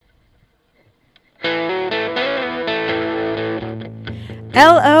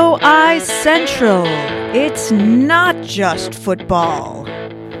LOI Central. It's not just football.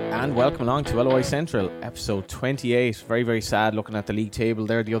 And welcome along to LOI Central, episode 28. Very, very sad looking at the league table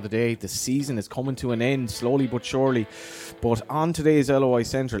there the other day. The season is coming to an end, slowly but surely. But on today's LOI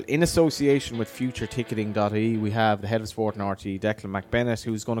Central, in association with FutureTicketing.ie, we have the head of sport in RTE, Declan McBennett,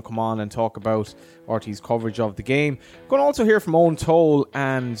 who's going to come on and talk about RTE's coverage of the game. We're going to also hear from Owen Toll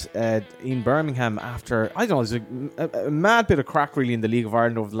and Ian Birmingham after, I don't know, there's a mad bit of crack really in the League of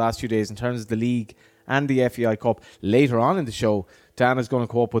Ireland over the last few days in terms of the league and the FEI Cup. Later on in the show, Dan is going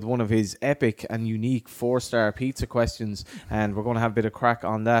to come up with one of his epic and unique 4-star pizza questions, and we're going to have a bit of crack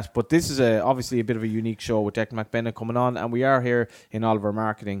on that. But this is obviously a bit of a unique show with Declan McBennett coming on, and we are here in Oliver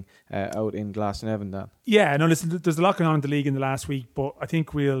Marketing out in Glasnevin, Dan. Yeah, no, listen, there's a lot going on in the league in the last week, but I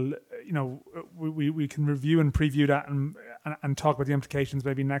think we'll, we can review and preview that and talk about the implications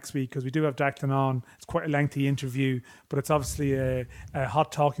maybe next week, because we do have Declan on. It's quite a lengthy interview, but it's obviously a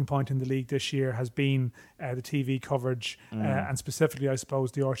hot talking point in the league this year has been the TV coverage and specifically, I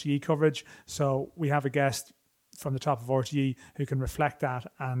suppose, the RTE coverage. So we have a guest from the top of RTE who can reflect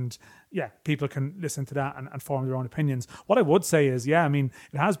that, and people can listen to that and form their own opinions. What I would say is, it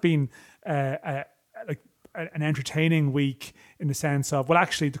has been an entertaining week in the sense of, well,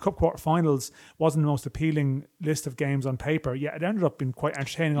 actually, the Cup quarterfinals wasn't the most appealing list of games on paper. Yeah, it ended up being quite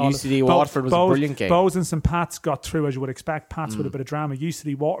entertaining. UCD Waterford was a brilliant game. Bows and some Pats got through, as you would expect. Pats with a bit of drama.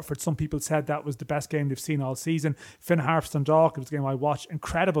 UCD Waterford, some people said that was the best game they've seen all season. Finn Harps Dundalk, it was a game I watched.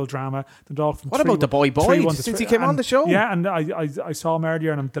 Incredible drama. Dundalk from what about the boy since he came on the show? Yeah, and I saw him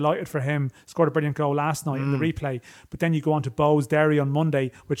earlier, and I'm delighted for him. Scored a brilliant goal last night in the replay. But then you go on to Bows Derry on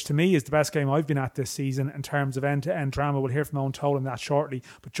Monday, which to me is the best game I've been at this season in terms of end-to-end drama. We'll hear from Owen Toll on that shortly.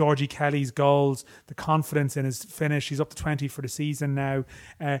 But Georgie Kelly's goals, the confidence in his finish, he's up to 20 for the season now.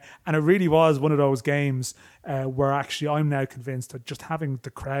 And it really was one of those games where actually I'm now convinced that just having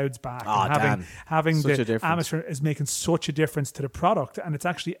the crowds back and having the atmosphere is making such a difference to the product, and it's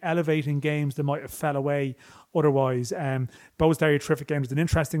actually elevating games that might have fell away otherwise. Bows Derry, a terrific game. There's an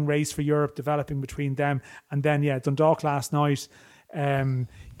interesting race for Europe developing between them. And then, Dundalk last night,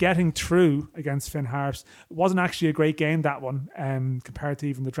 getting through against Finn Harps. It wasn't actually a great game, that one, compared to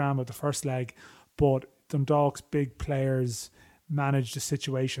even the drama of the first leg, but Dundalk's big players managed the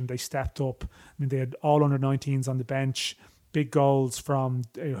situation. They stepped up. I mean, they had all under 19s on the bench, big goals from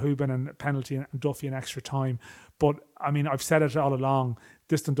Houben and penalty and Duffy in extra time. But I mean, I've said it all along,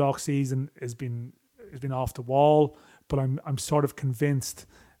 this Dundalk season has been off the wall, but I'm sort of convinced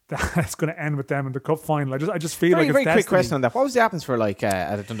that it's going to end with them in the cup final. I just feel like it's very destiny. Quick question on that. What was the atmosphere like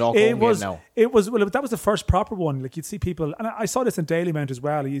at a Dundalk home game now? That was the first proper one. Like, you'd see people, and I saw this in Dalymount as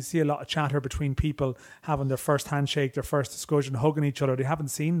well. You see a lot of chatter between people having their first handshake, their first discussion, hugging each other. They haven't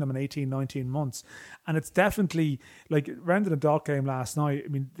seen them in 18, 19 months. And it's definitely, like, around the Dundalk game last night, I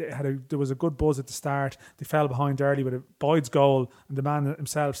mean, there was a good buzz at the start. They fell behind early with Boyd's goal, and the man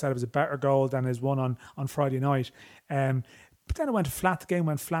himself said it was a better goal than his one on Friday night. But then it went flat. The game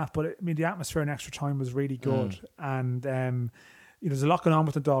went flat. But the atmosphere in extra time was really good. And there's a lot going on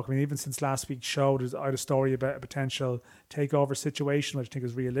with the Dundalk. I mean, even since last week's show, I had a story about a potential takeover situation, which I think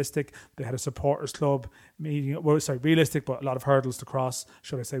is realistic. They had a supporters club meeting. Well, sorry, realistic, but a lot of hurdles to cross,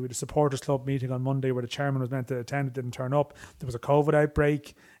 should I say. We had a supporters club meeting on Monday where the chairman was meant to attend. It didn't turn up. There was a COVID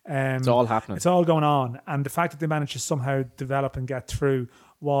outbreak. It's all happening. It's all going on. And the fact that they managed to somehow develop and get through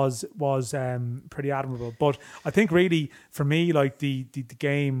was pretty admirable. But I think really for me, like the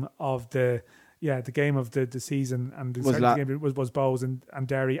game of the season and the game was Bows and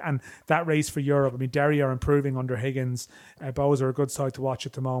Derry, and that race for Europe. I mean, Derry are improving under Higgins. Bows are a good side to watch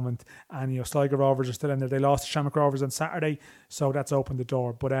at the moment, and Sligo Rovers are still in there. They lost to Shamrock Rovers on Saturday, so that's opened the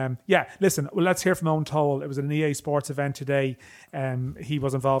door. But listen, let's hear from Owen Toll. It was an EA Sports event today. He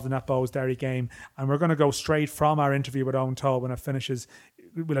was involved in that Bows Derry game, and we're going to go straight from our interview with Owen Toll when it finishes.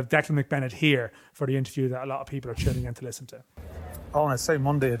 We'll have Declan McBennett here for the interview that a lot of people are tuning in to listen to. Oh, and I'd say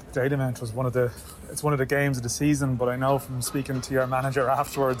Monday at Dalymount was one of the games of the season, but I know from speaking to your manager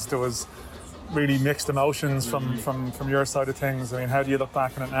afterwards there was really mixed emotions from your side of things. I mean, how do you look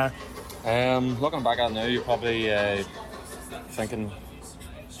back on it now? Looking back at it now, you're probably thinking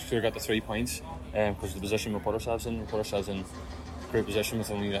should have got the 3 points because of the position we put ourselves in. We put ourselves in great position with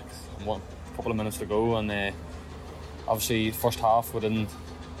only a couple of minutes to go, and obviously first half we didn't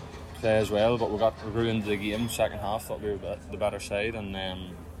play as well, but we grew into the game. Second half, thought we were the better side, and I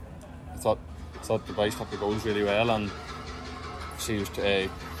thought the boys took the goals really well, and see it was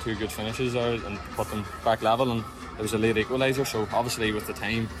two good finishes there and put them back level, and it was a late equaliser. So obviously with the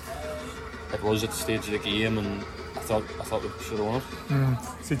time, it was at the stage of the game, and I thought we should have won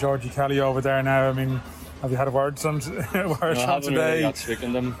it. See Georgie Kelly over there now. I mean, Have you had a word from I haven't today? really got speaking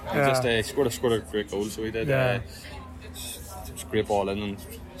to them. Yeah. Just scored a great goal, so he did. Yeah. It was a great ball in and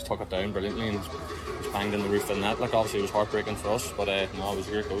just took it down brilliantly and just banged in the roof of the net. Like, obviously it was heartbreaking for us, but no, it was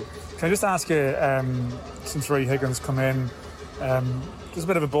a great goal. Can I just ask you, since Rory Higgins come in, there's a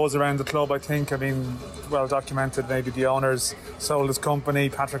bit of a buzz around the club, I think. I mean, well documented, maybe the owners sold his company,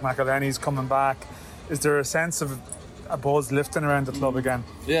 Patrick McElhenney's coming back. Is there a sense of a buzz lifting around the club again?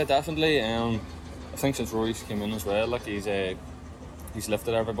 Yeah, definitely. I think since Rory's came in as well, like he's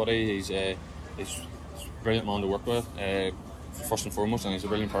lifted everybody. He's a brilliant man to work with, first and foremost, and he's a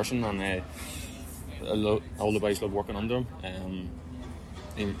brilliant person, and all the boys love working under him.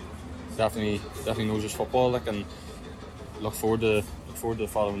 He definitely knows his football, like, and look forward to the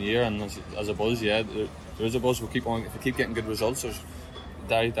following year. And as a buzz, yeah, there is a buzz. If we keep getting good results,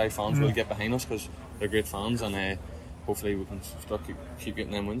 Derry fans will get behind us because they're great fans, and hopefully we can start keep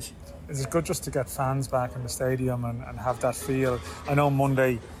getting them wins. Is it good just to get fans back in the stadium and have that feel? I know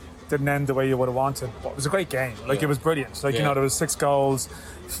Monday didn't end the way you would have wanted, but it was a great game. Like, it was brilliant. Like, there was 6 goals,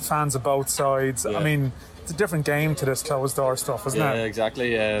 fans of both sides. I mean, it's a different game to this closed door stuff, isn't it? Yeah,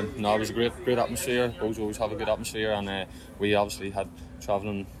 exactly. No, it was a great atmosphere. Both always have a good atmosphere, and we obviously had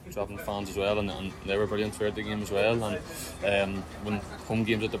travelling fans as well, and they were brilliant throughout the game as well. And when home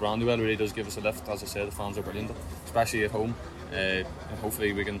games at the Brandywell really does give us a lift. As I said, the fans are brilliant, especially at home. And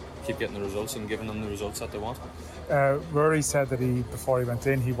hopefully we can keep getting the results and giving them the results that they want. Rory said that before he went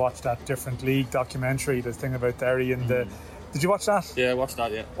in, he watched that Different League documentary, the thing about Derry and the. Did you watch that? Yeah, I watched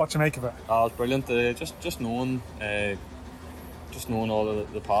that. Yeah. What do you make of it? It was brilliant. Just knowing all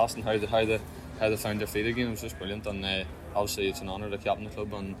the past and how they found their feet again. It was just brilliant, and obviously it's an honour to captain the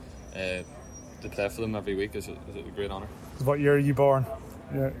club, and to play for them every week is a great honour. What year are you born?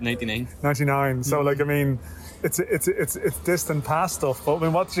 Yeah. 99. 99. So like, I mean, it's distant past stuff. But I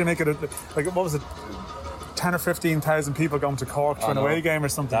mean, what did you make of it? Like, what was it? 10 or 15,000 people going to Cork for an away game or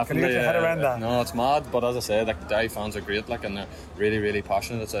something. Definitely, Can you get your head around that? No, it's mad. But as I said, like, the Derry fans are great, like, and they're really, really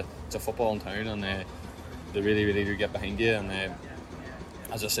passionate. It's a football in town, and they really, really do get behind you. And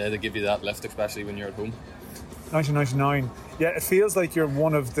as I said, they give you that lift, especially when you're at home. 1999. Yeah, it feels like you're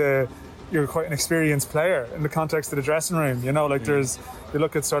quite an experienced player in the context of the dressing room. You know, like you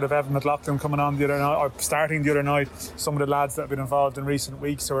look at sort of Evan McLaughlin coming on the other night, or starting the other night, some of the lads that have been involved in recent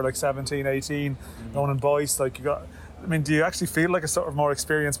weeks who are like 17, 18, Ronan Boyce, like do you actually feel like a sort of more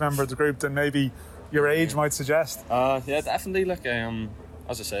experienced member of the group than maybe your age might suggest? Yeah, definitely. Like,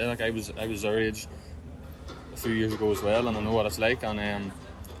 as I say, like, I was their age a few years ago as well, and I know what it's like, and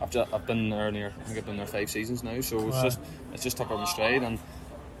I've been there I think I've been there 5 seasons now, so it's just took up my stride, and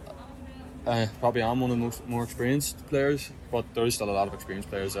probably I'm one of the more experienced players, but there is still a lot of experienced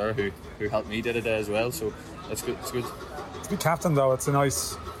players there who helped me day to day as well, so it's good. To be captain though, that's an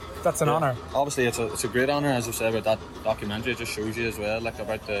honour. Obviously it's a great honour, as I said, about that documentary. It just shows you as well, like,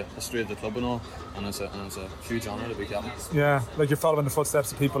 about the history of the club and all, and it's a huge honour to be captain. Yeah, like, you're following the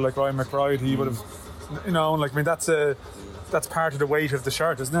footsteps of people like Ryan McBride. He would have, like, I mean, that's part of the weight of the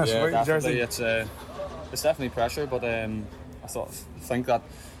shirt, isn't it? Yeah, definitely. It's definitely pressure, but I think that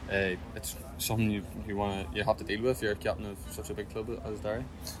it's something you have to deal with. You're captain of such a big club as Derry.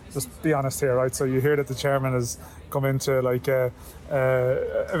 Just be honest here, right? So you hear that the chairman has come into like a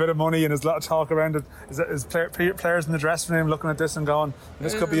bit of money, and there's a lot of talk around it. Is players in the dressing room looking at this and going,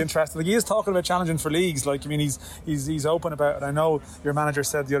 "This could be interesting"? Like, he is talking about challenging for leagues. Like, I mean, he's open about it. I know your manager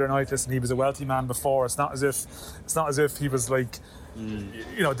said the other night, listen, he was a wealthy man before. It's not as if he was like,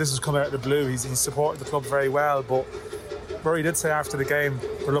 this has come out of the blue. He's supported the club very well, but Rory did say after the game,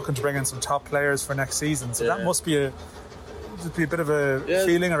 we're looking to bring in some top players for next season. So that must be a bit of a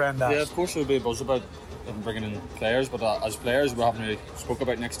feeling around that. Yeah, of course there'll be a buzz about bringing in players, but as players we haven't really spoke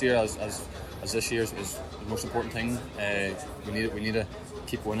about next year as this year is the most important thing. We need to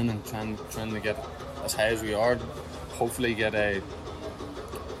keep winning and trying to get as high as we are. Hopefully get a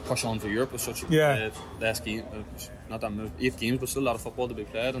push on for Europe with such less game, not that many, 8 games, but still a lot of football to be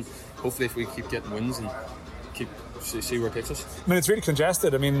played, and hopefully if we keep getting wins and see where it takes us. I mean, it's really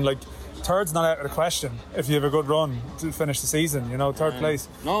congested. I mean, like, third's not out of the question if you have a good run to finish the season, third place.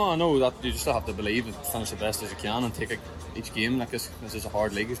 No, I know that. You just have to believe and finish the best as you can and take each game. Like, this is a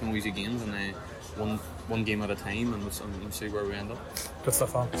hard league, there's no easy games, and one game at a time, and we'll see where we end up. Good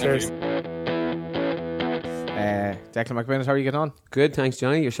stuff, on. Cheers. Declan McManus, how are you getting on? Good, thanks,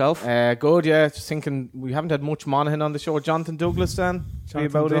 Johnny. Yourself? Good, yeah. Just thinking, we haven't had much Monaghan on the show. Jonathan Douglas, then?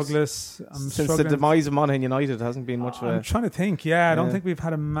 Jonathan Douglas. Since the demise of Monaghan United, hasn't been much of I'm trying to think, I don't think we've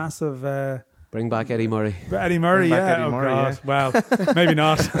had a massive Bring back Eddie Murray. Eddie Murray, Bring back yeah. Eddie Oh, Murray, God. Well, maybe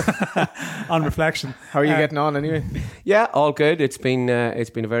not. On reflection. How are you getting on anyway? Yeah, all good. It's been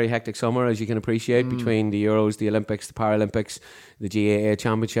a very hectic summer, as you can appreciate, between the Euros, the Olympics, the Paralympics, the GAA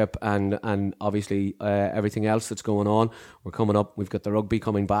Championship, and obviously everything else that's going on. We're coming up. We've got the rugby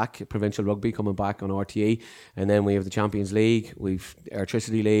coming back, provincial rugby coming back on RTE, and then we have the Champions League. We've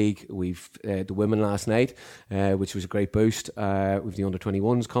Electricity League. We've the women last night, which was a great boost. We've the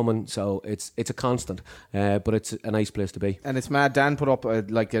under-21s coming, so it's a constant, but it's a nice place to be. And it's mad. Dan put up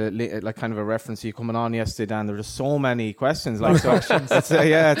like kind of a reference to you coming on yesterday, Dan. There were just so many questions. Like questions. It's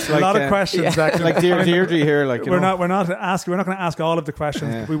like a lot of questions. Actually. Like Deirdre here. Like we're not going to ask all of the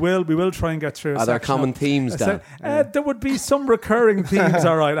questions. Yeah. But we will try and get through. Are there common themes, Dan? There would be some recurring themes.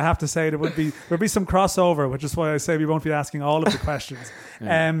 All right, I have to say there'll be some crossover, which is why I say we won't be asking all of the questions.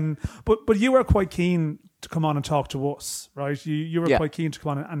 Yeah. But you were quite keen to come on and talk to us, right? You were quite keen to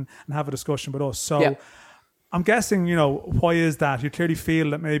come on and have a discussion with us. So I'm guessing, why is that? You clearly feel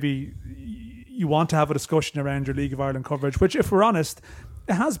that maybe you want to have a discussion around your League of Ireland coverage, which, if we're honest,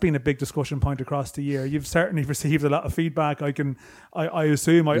 it has been a big discussion point across the year. You've certainly received a lot of feedback. I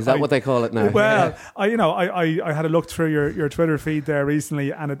assume. Is that what they call it now? Well, I had a look through your Twitter feed there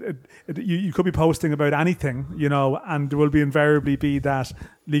recently, and you could be posting about anything, and there will invariably be that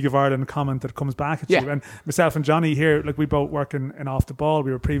League of Ireland comment that comes back at you. And myself and Johnny here, like we both work in Off the Ball.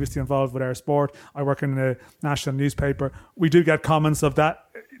 We were previously involved with Our Sport. I work in a national newspaper. We do get comments of that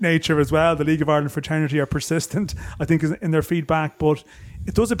nature as well. The League of Ireland fraternity are persistent, I think, in their feedback, but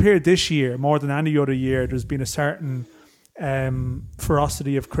it does appear this year, more than any other year, there's been a certain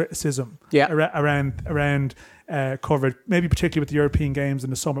ferocity of criticism around coverage, maybe particularly with the European Games in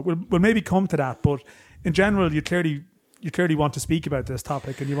the summer. We'll maybe come to that, but in general, you clearly want to speak about this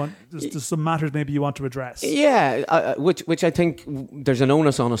topic, and there's some matters maybe you want to address. Yeah, which I think there's an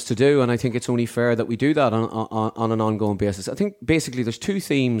onus on us to do, and I think it's only fair that we do that on an ongoing basis. I think basically there's two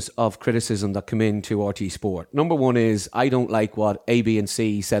themes of criticism that come into RTE Sport. Number one is I don't like what A, B and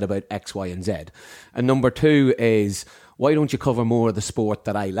C said about X, Y and Z. And number two is why don't you cover more of the sport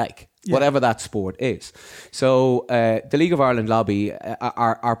that I like? Whatever that sport is. So the League of Ireland lobby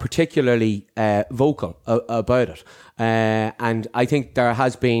are particularly vocal about it. And I think there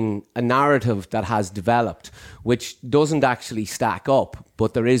has been a narrative that has developed which doesn't actually stack up,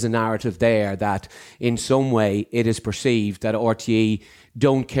 but there is a narrative there that in some way it is perceived that RTE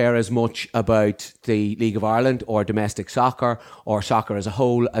don't care as much about the League of Ireland or domestic soccer or soccer as a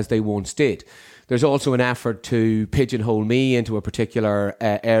whole as they once did. There's also an effort to pigeonhole me into a particular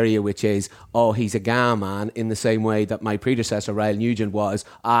area, which is, he's a GAA man, in the same way that my predecessor, Ryle Nugent, was,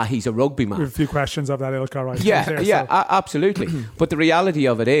 he's a rugby man. We have a few questions of that ilk, all right. Absolutely. But the reality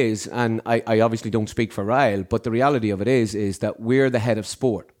of it is, and I obviously don't speak for Ryle, but the reality of it is that we're the head of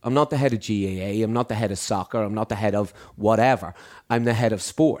sport. I'm not the head of GAA, I'm not the head of soccer, I'm not the head of whatever. I'm the head of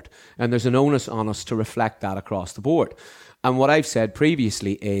sport. And there's an onus on us to reflect that across the board. And what I've said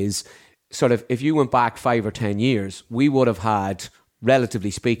previously is, sort of, if you went back 5 or 10 years, we would have had,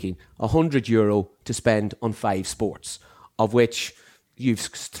 relatively speaking, €100 to spend on 5 sports, of which you've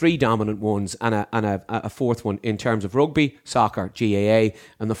 3 dominant ones and a fourth one in terms of rugby, soccer, GAA,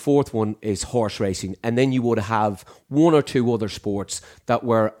 and the fourth one is horse racing. And then you would have 1 or 2 other sports that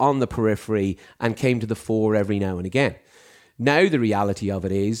were on the periphery and came to the fore every now and again. Now the reality of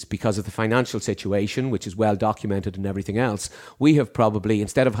it is, because of the financial situation, which is well documented and everything else, we have probably,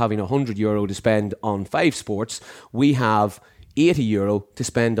 instead of having €100 to spend on 5 sports, we have €80 to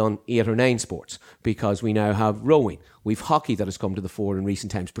spend on 8 or 9 sports, because we now have rowing. We've hockey that has come to the fore in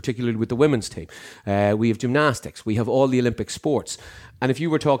recent times, particularly with the women's team. We have gymnastics. We have all the Olympic sports. And if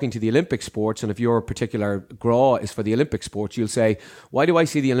you were talking to the Olympic sports, and if your particular GRA is for the Olympic sports, you'll say, why do I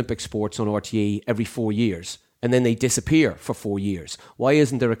see the Olympic sports on RTE every 4 years? And then they disappear for 4 years. Why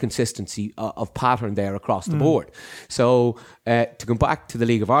isn't there a consistency of pattern there across the board? So to come back to the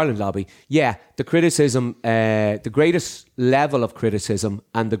League of Ireland lobby, the criticism, the greatest level of criticism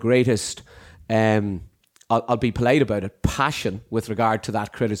and the greatest, I'll be polite about it, passion with regard to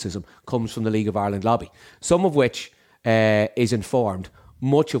that criticism comes from the League of Ireland lobby. Some of which is informed,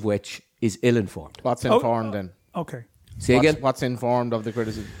 much of which is ill-informed. What's informed then? Okay. Say again? What's informed of the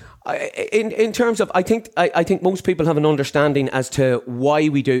criticism? In terms of, I think most people have an understanding as to why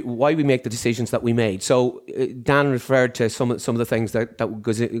we make the decisions that we made. So Dan referred to some of the things that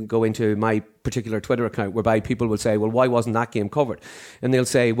go into my particular Twitter account, whereby people will say, well, why wasn't that game covered? And they'll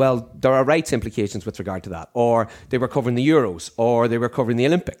say, well, there are rights implications with regard to that, or they were covering the Euros, or they were covering the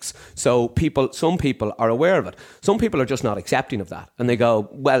Olympics. So some people are aware of it. Some people are just not accepting of that, and they go,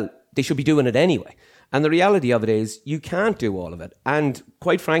 well, they should be doing it anyway. And the reality of it is you can't do all of it. And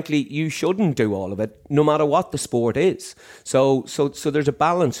quite frankly, you shouldn't do all of it, no matter what the sport is. So there's a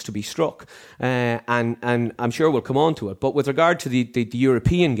balance to be struck. And I'm sure we'll come on to it. But with regard to the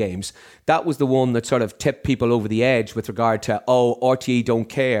European games, that was the one that sort of tipped people over the edge with regard to, RTE don't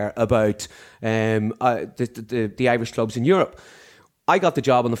care about the Irish clubs in Europe. I got the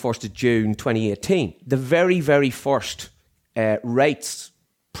job on the 1st of June 2018. The very, very first rates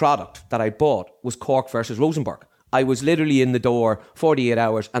product that I bought was Cork versus Rosenborg. I was literally in the door 48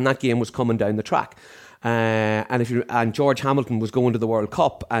 hours and that game was coming down the track. And George Hamilton was going to the World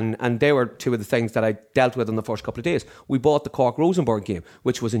Cup, and they were two of the things that I dealt with in the first couple of days. We bought the Cork Rosenborg game,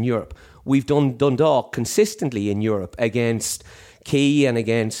 which was in Europe. We've done Dundalk consistently in Europe against Key and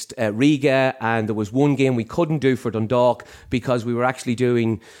against Riga, and there was one game we couldn't do for Dundalk because we were actually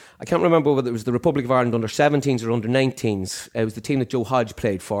doing, I can't remember whether it was the Republic of Ireland under 17s or under 19s. It was the team that Joe Hodge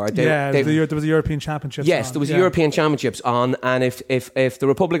played for. There was a European Championships. Yes, on. There was a European Championships on, and if the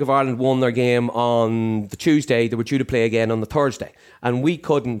Republic of Ireland won their game on the Tuesday, they were due to play again on the Thursday, and we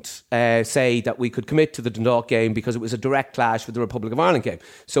couldn't say that we could commit to the Dundalk game because it was a direct clash with the Republic of Ireland game.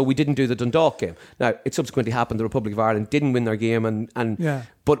 So we didn't do the Dundalk game. Now it subsequently happened the Republic of Ireland didn't win their game,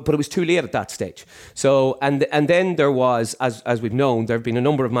 but it was too late at that stage. So and then there was, as we've known, there have been a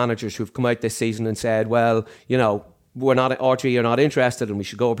number of managers who've come out this season and said, well, we're not, RTE are not interested and we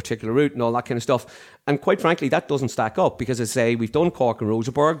should go a particular route and all that kind of stuff. And quite frankly, that doesn't stack up because, as I say, we've done Cork and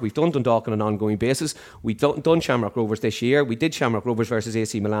Rosenborg, we've done Dundalk on an ongoing basis, we've done Shamrock Rovers this year, we did Shamrock Rovers versus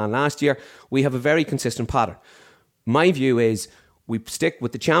AC Milan last year. We have a very consistent pattern. My view is we stick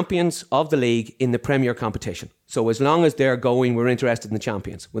with the champions of the league in the Premier competition. So as long as they're going, we're interested in the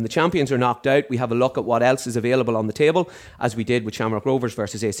champions. When the champions are knocked out, we have a look at what else is available on the table, as we did with Shamrock Rovers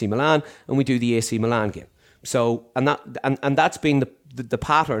versus AC Milan, and we do the AC Milan game. So and that's been the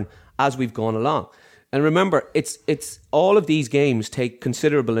pattern as we've gone along. And remember, it's all of these games take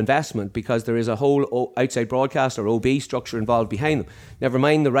considerable investment because there is a whole outside broadcast or OB structure involved behind them. Never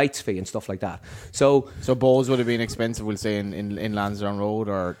mind the rights fee and stuff like that. So Bowls would have been expensive, we'll say, in Lansdowne Road,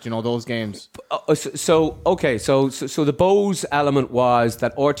 or do you know those games? So the Bowes element was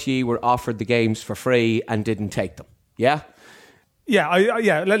that RTE were offered the games for free and didn't take them. Yeah.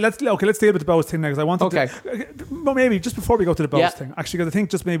 Yeah, let's deal with the Bowes thing now, because I wanted to. Well, maybe just before we go to the Bowes thing, actually, because I think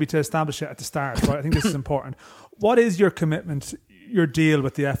just maybe to establish it at the start, right? I think this is important. What is your commitment, your deal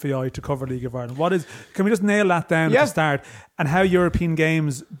with the FAI to cover League of Ireland? Can we just nail that down at the start? And how European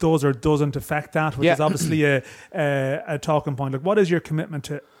games does or doesn't affect that, which is obviously a talking point. Like, what is your commitment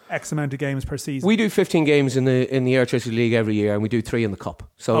to X amount of games per season? We do 15 games in the Airtricity League every year, and we do 3 in the Cup.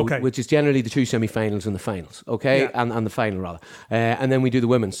 So, which is generally the 2 semi-finals and the finals, and the final rather. And then we do the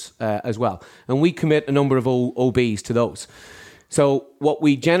women's as well, and we commit a number of OBs to those. So what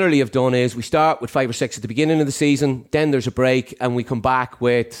we generally have done is we start with 5 or 6 at the beginning of the season, then there's a break, and we come back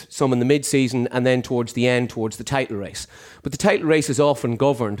with some in the mid-season, and then towards the end, towards the title race. But the title race is often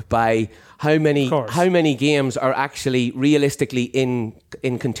governed by how many games are actually realistically in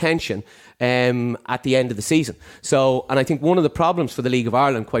contention at the end of the season. So, and I think one of the problems for the League of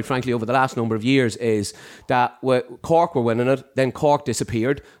Ireland, quite frankly, over the last number of years is that Cork were winning it, then Cork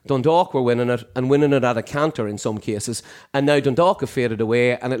disappeared, Dundalk were winning it and winning it at a canter in some cases, and now Dundalk have faded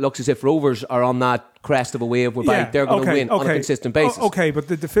away, and it looks as if Rovers are on that crest of a wave whereby they're going to win on a consistent basis. But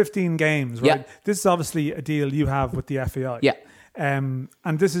the 15 games, right? Yeah. This is obviously a deal you have with the FAI. Yeah. And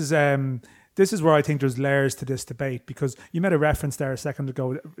this is where I think there's layers to this debate, because you made a reference there a second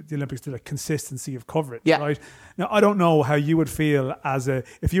ago, the Olympics, to like consistency of coverage, right? Now, I don't know how you would feel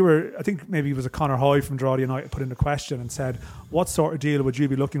if you were, I think maybe it was a Conor Hoy from Drogheda United put in a question and said, what sort of deal would you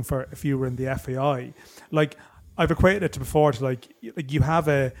be looking for if you were in the FAI? Like, I've equated it before to like you have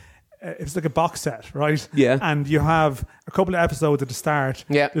it's like a box set, right? Yeah. And you have a couple of episodes at the start.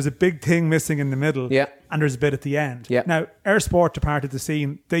 Yeah. There's a big thing missing in the middle. Yeah. And there's a bit at the end. Yeah. Now, Air Sport departed the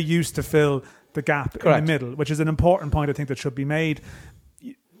scene. They used to fill the gap in the middle, which is an important point I think that should be made.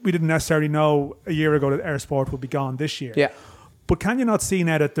 We didn't necessarily know a year ago that Air Sport would be gone this year. Yeah. But can you not see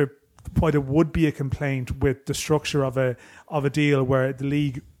now that there would be a complaint with the structure of a deal where the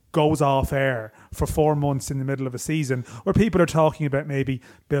league goes off air for 4 months in the middle of a season, where people are talking about maybe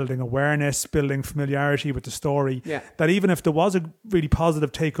building awareness, building familiarity with the story, that even if there was a really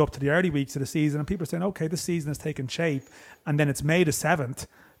positive take up to the early weeks of the season and people are saying, okay, this season has taken shape, and then it's May the 7th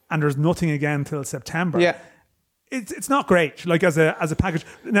and there's nothing again till September, it's not great, like as a package.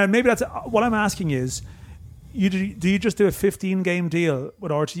 Now maybe that's what I'm asking is, do you just do a 15 game deal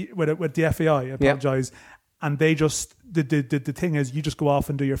with the FAI? I apologise. And they just the thing is, you just go off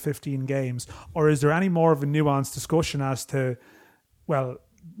and do your 15 games, or is there any more of a nuanced discussion as to, well,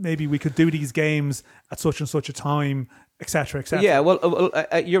 maybe we could do these games at such and such a time, etc., etc. Yeah, well,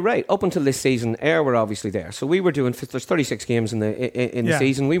 you're right. Up until this season, Ayr were obviously there. So we were doing, there's 36 games in the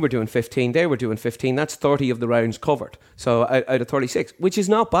season. We were doing 15. They were doing 15. That's 30 of the rounds covered. So out of 36, which is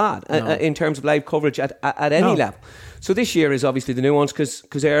not bad in terms of live coverage at any level. So this year is obviously the nuance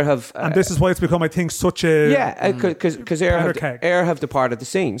because Ayr have... and this is why it's become, I think, such a... because Ayr have departed the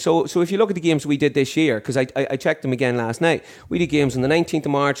scene. So if you look at the games we did this year, because I checked them again last night, we did games on the 19th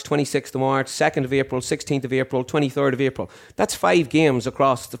of March, 26th of March, 2nd of April, 16th of April, 23rd of April. That's 5 games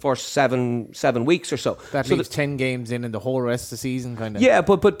across the first seven weeks or so. That leaves 10 games in the whole rest of the season, kind of. Yeah,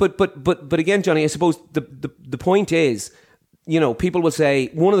 but again, Johnny, I suppose the point is, you know, people will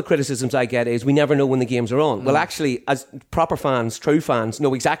say, one of the criticisms I get is we never know when the games are on. Well, actually, as proper fans, true fans,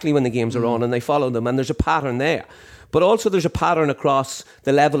 know exactly when the games are on and they follow them, and there's a pattern there. But also there's a pattern across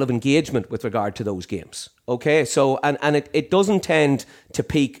the level of engagement with regard to those games. Okay, so and it doesn't tend to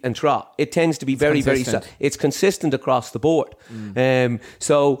peak and drop. It tends to be very it's consistent across the board.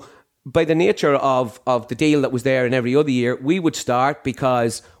 So by the nature of the deal that was there in every other year, we would start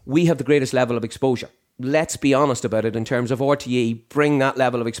because we have the greatest level of exposure. Let's be honest about it in terms of RTE, bring that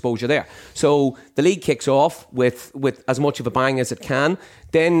level of exposure there. So the league kicks off with as much of a bang as it can.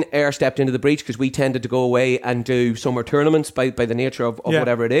 Then Ayr stepped into the breach because we tended to go away and do summer tournaments by the nature of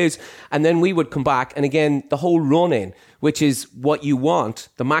whatever it is. And then we would come back. And again, the whole run-in, which is what you want,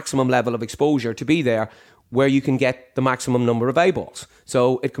 the maximum level of exposure to be there, where you can get the maximum number of eyeballs.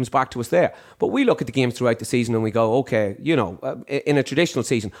 So it comes back to us there. But we look at the games throughout the season and we go, okay, you know, in a traditional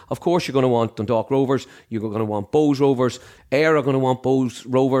season, of course you're going to want Dundalk Rovers, you're going to want Bowes Rovers, Ayr are going to want Bowes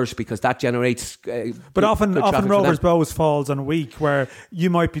Rovers because that generates... but often Rovers Bowes falls on a week where you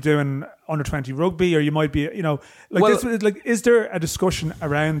might be doing under 20 rugby, or you might be, you know, is there a discussion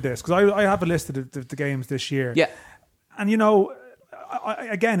around this? Because I have a list of the games this year. Yeah. And, you know...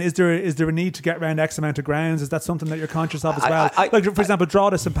 again, is there a need to get around X amount of grounds? Is that something that you're conscious of as well? Like, for example,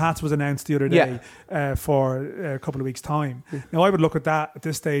 Drogheda and Pats was announced the other day for a couple of weeks' time. Now, I would look at that at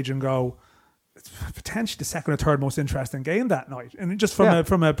this stage and go, it's potentially the second or third most interesting game that night. And just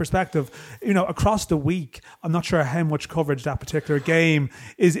from a perspective, you know, across the week, I'm not sure how much coverage that particular game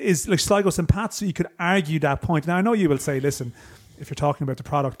is like Sligo and Pats. So you could argue that point. Now, I know you will say, listen, if you're talking about the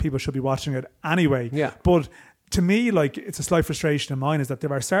product, people should be watching it anyway. Yeah. But to me, like, it's a slight frustration of mine is that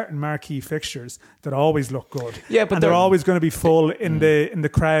there are certain marquee fixtures that always look good. Yeah, but they're always going to be full in the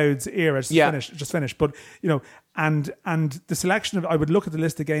crowd's ear. Just finished. But, you know, and the selection of, I would look at the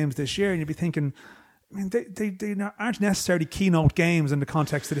list of games this year and you'd be thinking, I mean, they aren't necessarily keynote games in the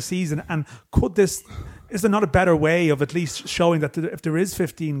context of the season. And is there not a better way of at least showing that if there is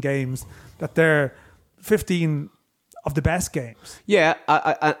 15 games, that they're 15 of the best games? Yeah,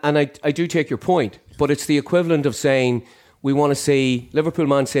 I do take your point. But it's the equivalent of saying we want to see Liverpool,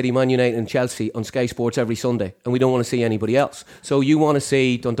 Man City, Man United and Chelsea on Sky Sports every Sunday, and we don't want to see anybody else. So you want to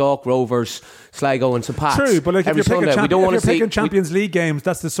see Dundalk Rovers, Sligo and St Pat's. True, but like if you're picking Champions League games,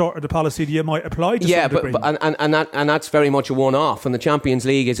 that's the sort of the policy that you might apply to some degree. And that's very much a one-off. And the Champions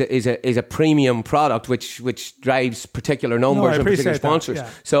League is a premium product which drives particular numbers and particular sponsors. That,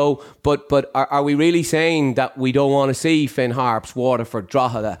 yeah. So, but are we really saying that we don't want to see Finn Harps, Waterford,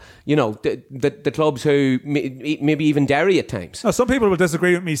 Drogheda? You know, the clubs who maybe even Derry at times. Now, some people will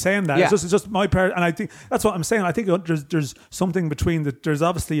disagree with me saying that. Yeah. It's just my part, and I think that's what I'm saying. I think there's something between there's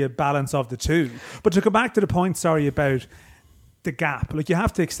obviously a balance of the two. But to go back to the point, about the gap, like you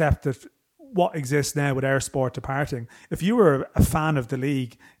have to accept that what exists now with Ayr Sport departing. If you were a fan of the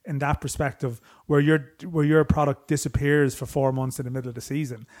league in that perspective, where your product disappears for 4 months in the middle of the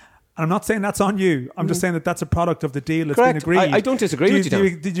season. And I'm not saying that's on you. I'm just saying that's a product of the deal that's been agreed. I don't disagree with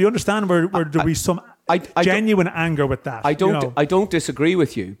you. Did you understand where there be some genuine anger with that? I don't disagree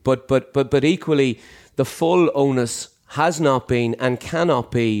with you, but equally, the full onus has not been and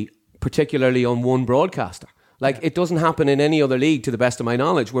cannot be particularly on one broadcaster. Like, it doesn't happen in any other league, to the best of my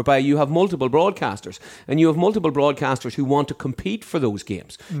knowledge, whereby you have multiple broadcasters and you have multiple broadcasters who want to compete for those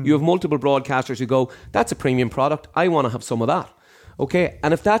games. You have multiple broadcasters who go, that's a premium product, I want to have some of that. Okay,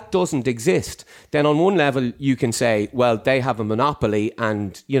 and if that doesn't exist, then on one level you can say, well, they have a monopoly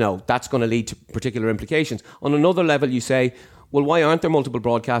and, you know, that's going to lead to particular implications. On another level you say, well, why aren't there multiple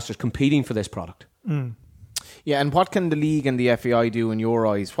broadcasters competing for this product? Yeah, and what can the league and the FAI do in your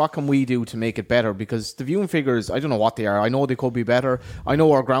eyes? What can we do to make it better? Because the viewing figures, I don't know what they are. I know they could be better. I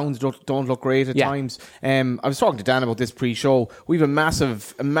know our grounds don't look great at times. I was talking to Dan about this pre-show. We have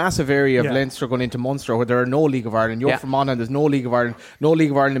a massive area of Leinster going into Munster where there are no League of Ireland. You're from Monaghan, there's no League of Ireland. No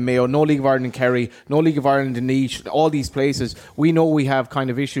League of Ireland in Mayo, no League of Ireland in Kerry, no League of Ireland in Laois. All these places, we know we have kind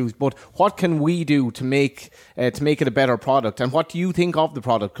of issues. But what can we do to make it a better product? And what do you think of the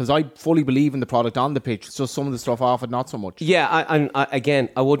product? Because I fully believe in the product on the pitch. It's just some of the stuff off it, not so much. Yeah, again,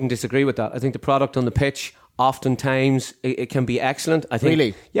 I wouldn't disagree with that. I think the product on the pitch, oftentimes, it can be excellent. I think.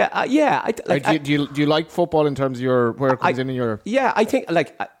 Really? Yeah. Do you like football in terms of where it comes in your? Yeah, I think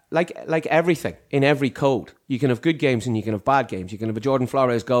like everything in every code, you can have good games and you can have bad games. You can have a Jordan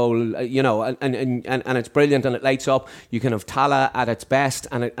Flores goal, and it's brilliant and it lights up. You can have Tala at its best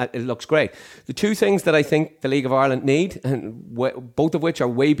and it looks great. The two things that I think the League of Ireland need, and both of which are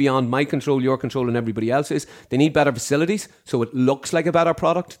way beyond my control, your control and everybody else's, they need better facilities so it looks like a better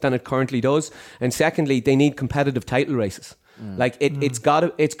product than it currently does. And secondly, they need competitive title races. It's got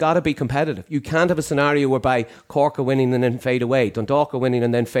to be competitive. You can't have a scenario whereby Cork are winning and then fade away, Dundalk are winning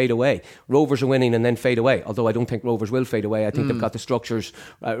and then fade away, Rovers are winning and then fade away. Although I don't think Rovers will fade away. I think they've got the structures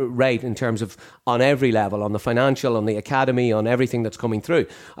right in terms of on every level, on the financial, on the academy, on everything that's coming through.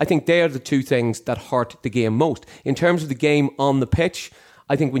 I think they're the two things that hurt the game most. In terms of the game on the pitch,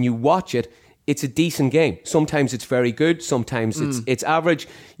 I think when you watch it, it's a decent game. Sometimes it's very good. Sometimes it's average.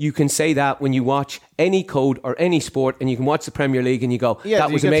 You can say that when you watch any code or any sport, and you can watch the Premier League and you go,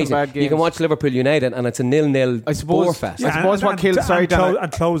 that was amazing. You can watch Liverpool United and it's a 0-0 bore fest. I suppose what killed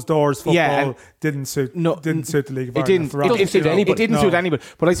and closed doors football didn't suit the League of Ireland. It didn't suit anybody.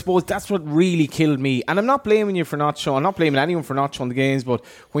 But I suppose that's what really killed me. And I'm not blaming you for not showing. I'm not blaming anyone for not showing the games. But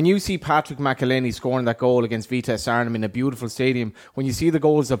when you see Patrick McElhenney scoring that goal against Vitesse Arnhem in a beautiful stadium, when you see the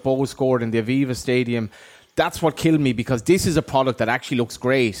goals that Bo scored in the Aviva Stadium, that's what killed me, because this is a product that actually looks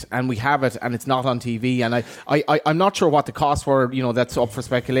great and we have it and it's not on TV. And I'm not sure what the costs were, that's up for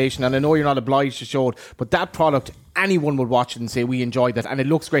speculation, and I know you're not obliged to show it, but that product, anyone would watch it and say we enjoyed that and it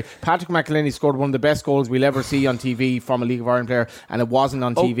looks great. Patrick McElhenney scored one of the best goals we'll ever see on TV from a League of Ireland player, and it wasn't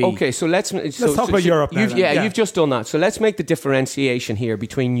on TV. Okay, so let's talk about Europe now. You've just done that. So let's make the differentiation here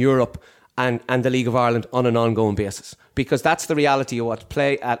between Europe and the League of Ireland on an ongoing basis, because that's the reality of what's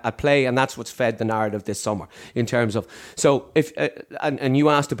at play, and that's what's fed the narrative this summer in terms of. So if and you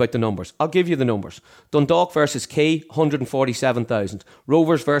asked about the numbers, I'll give you the numbers. Dundalk versus Key, 147,000.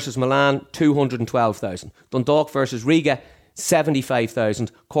 Rovers versus Milan, 212,000. Dundalk versus Riga,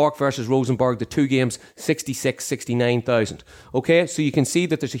 75,000. Cork versus Rosenborg, the two games, 69,000. Okay, so you can see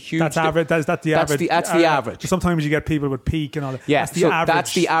that there's a huge. That's average. That's the average. That's the average. Sometimes you get people with peak and all that. Yeah,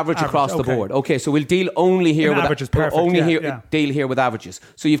 that's the average across the board. Okay, so we'll deal only here with averages. Perfect. Deal here with averages.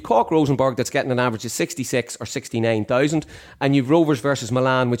 So you've Cork Rosenborg that's getting an average of 66 or 69,000, and you've Rovers versus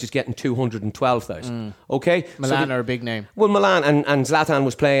Milan, which is getting 212,000. Okay, Milan are a big name. Well, Milan and Zlatan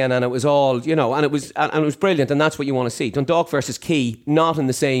was playing, and it was all and it was brilliant, and that's what you want to see. Dundalk versus Key, not in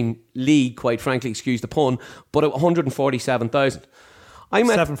the same league, quite frankly, excuse the pun, but at 147,000.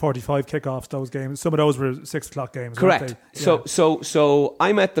 7:45 kickoffs, those games. Some of those were 6 o'clock games. Correct. So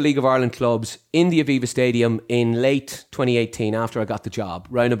I met the League of Ireland clubs in the Aviva Stadium in late 2018 after I got the job,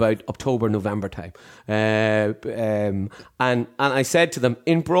 round about October, November time. And I said to them,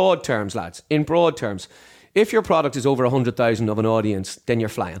 in broad terms, lads, if your product is over 100,000 of an audience, then you're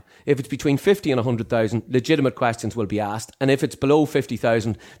flying. If it's between 50 and 100,000, legitimate questions will be asked. And if it's below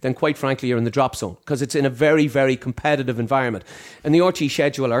 50,000, then quite frankly, you're in the drop zone, because it's in a very, very competitive environment. And the RTE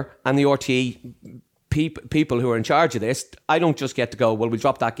scheduler and the RTE people who are in charge of this, I don't just get to go, well, we'll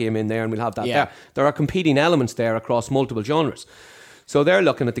drop that game in there and we'll have that there. There are competing elements there across multiple genres. So they're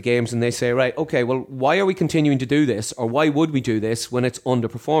looking at the games and they say, right, okay, well, why are we continuing to do this, or why would we do this when it's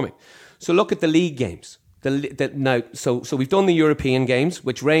underperforming? So look at the league games. So we've done the European games,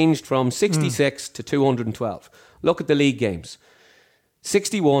 which ranged from 66 to 212. Look at the league games: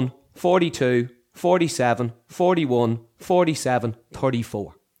 61, 42, 47, 41, 47,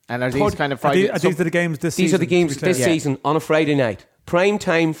 34. And are these kind of Friday? These are the games this season? These are the games this season on a Friday night. Prime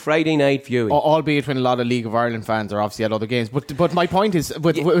time Friday night viewing. Albeit when a lot of League of Ireland fans are obviously at other games. But my point is,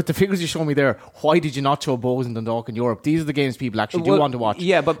 with the figures you show me there, why did you not show Bows and Dundalk in Europe? These are the games people actually do want to watch.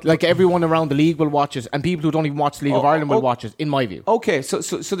 Yeah, but like everyone around the league will watch it, and people who don't even watch the League of Ireland will watch it, in my view. Okay, so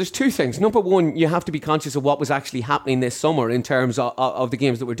there's two things. Number one, you have to be conscious of what was actually happening this summer in terms of the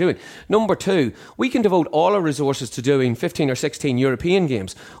games that we're doing. Number two, we can devote all our resources to doing 15 or 16 European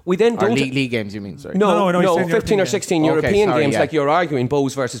games. We then don't... league games, you mean? Sorry. No, 15 or 16 European games like your arguing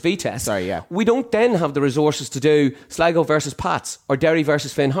Bows versus Vitesse. Sorry, yeah. We don't then have the resources to do Sligo versus Pats or Derry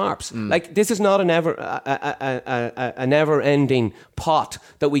versus Finn Harps. Like, this is not a never-ending pot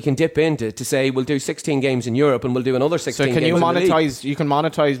that we can dip into to say we'll do 16 games in Europe and we'll do another 16 games in the league. You can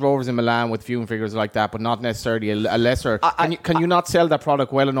monetize Rovers in Milan with viewing figures like that, but not necessarily a lesser. Can you not sell that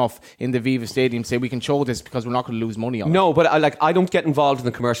product well enough in the Viva Stadium? Say we can show this because we're not going to lose money on it. No, but I don't get involved in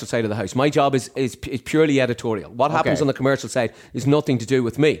the commercial side of the house. My job is purely editorial. What happens on the commercial side is nothing to do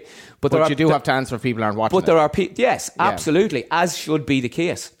with me. But you do have to answer if people aren't watching. But there are yes, absolutely, as should be the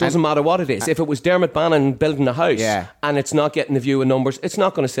case. Doesn't matter what it is. If it was Dermot Bannon building a house and it's not getting the view and numbers, it's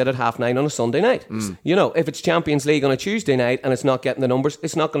not going to sit at 9:30 on a Sunday night. You know, if it's Champions League on a Tuesday night and it's not getting the numbers,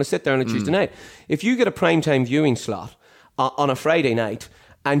 it's not going to sit there on a Tuesday night. If you get a primetime viewing slot on a Friday night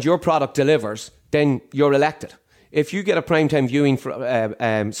and your product delivers, then you're elected. If you get a primetime viewing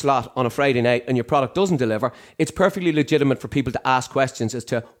slot on a Friday night and your product doesn't deliver, it's perfectly legitimate for people to ask questions as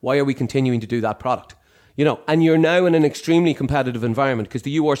to why are we continuing to do that product. You know, and you're now in an extremely competitive environment because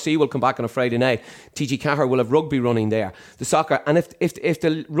the URC will come back on a Friday night. TG Cahir will have rugby running there, the soccer. And if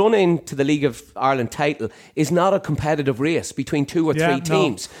the run into the League of Ireland title is not a competitive race between 2 or 3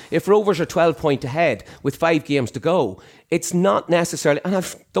 teams, if Rovers are 12 points ahead with 5 games to go, it's not necessarily,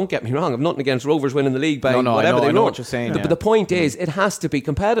 and don't get me wrong, I've nothing against Rovers winning the league by whatever they I know run. what you're saying. But the point is, it has to be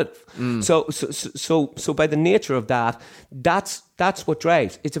competitive. So by the nature of that, that's what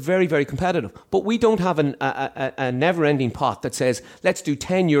drives. It's a very, very competitive. But we don't have a never-ending pot that says, let's do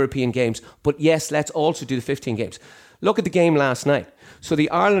 10 European games, but yes, let's also do the 15 games. Look at the game last night. So the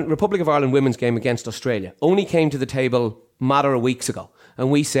Republic of Ireland women's game against Australia only came to the table a matter of weeks ago. And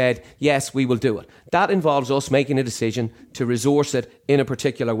we said, yes, we will do it. That involves us making a decision to resource it in a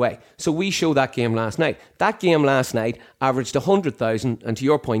particular way. So we showed that game last night. That game last night averaged 100,000, and to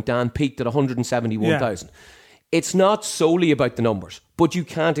your point, Dan, peaked at 171,000. Yeah. It's not solely about the numbers, but you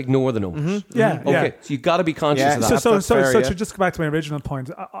can't ignore the numbers. Okay, so you've got to be conscious of that. So to just go back to my original point,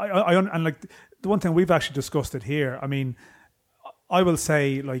 and like the one thing we've actually discussed it here, I mean, I will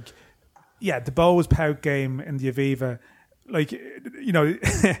say, like, the Bows Pout game in the Aviva, like, you know,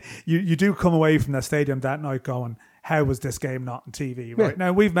 you do come away from that stadium that night going, how was this game not on TV? Right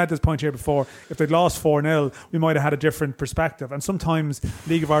now, we've made this point here before. If they'd lost 4-0, we might have had a different perspective. And sometimes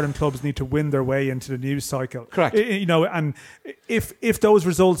League of Ireland clubs need to win their way into the news cycle. Correct. You know, and if those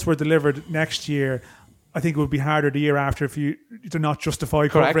results were delivered next year, I think it would be harder the year after if you to not justify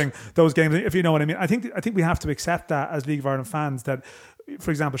covering those games. If you know what I mean, I think we have to accept that as League of Ireland fans that.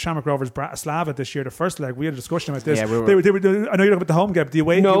 For example, Shamrock Rovers Bratislava this year, the first leg, we had a discussion about this. Yeah, they were, I know you're talking about the home game, but the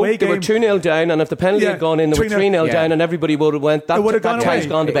away game. They were 2-0 down, and if the penalty had gone in, they were 3-0 down, and everybody would have went, that time's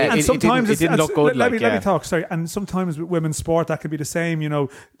gone to bed. And sometimes it didn't look good. Let me talk, sorry. And sometimes with women's sport, that could be the same, you know,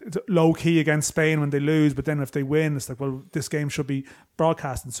 low key against Spain when they lose, but then if they win, it's like, well, this game should be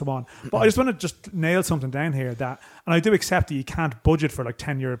broadcast and so on. But I just want to just nail something down here that, and I do accept that you can't budget for like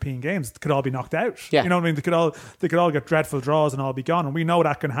 10 European games. It could all be knocked out. Yeah. You know what I mean? They could all get dreadful draws and all be gone. And we know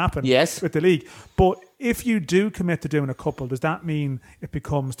that can happen with the league. But if you do commit to doing a couple, does that mean it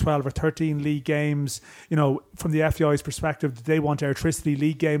becomes 12 or 13 league games? You know, from the FEI's perspective, do they want Airtricity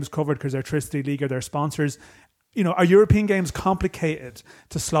League games covered because Airtricity League are their sponsors? You know, are European games complicated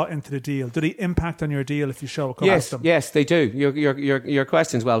to slot into the deal? Do they impact on your deal if you show a couple of them? Yes, they do. Your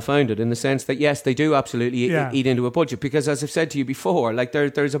question's well founded in the sense that yes, they do absolutely eat into a budget because, as I've said to you before, like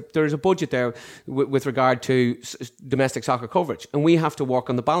there's a budget there with regard to domestic soccer coverage, and we have to work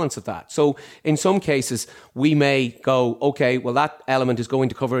on the balance of that. So in some cases, we may go, okay, well that element is going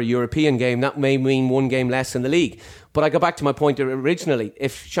to cover a European game. That may mean one game less in the league. But I go back to my point originally.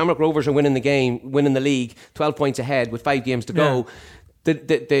 If Shamrock Rovers are winning the league, 12 points ahead with 5 games to go,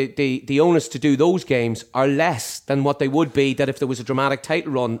 the onus to do those games are less than what they would be that if there was a dramatic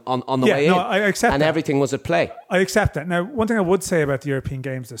title run on the way in. I accept and that. Everything was at play. I accept that. Now, one thing I would say about the European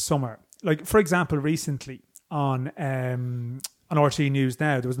games this summer, like for example, recently on RT News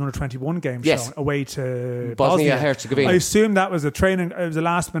Now, there was another 21 game shown away to Bosnia-Herzegovina. I assume that was it was a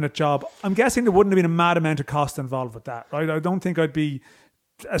last minute job. I'm guessing there wouldn't have been a mad amount of cost involved with that, right? I don't think I'd be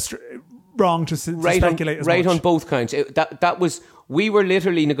wrong to speculate as much. Right on both counts. We were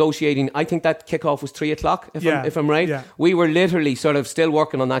literally negotiating. I think that kickoff was 3:00. If I'm right, we were literally sort of still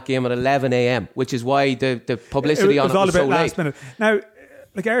working on that game at 11 a.m., which is why the publicity on it was all a bit last minute. Now,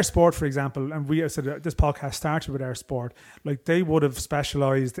 like Air Sport, for example, and we said this podcast started with Air Sport, like they would have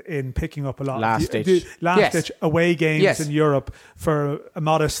specialised in picking up a lot last ditch away games in Europe for a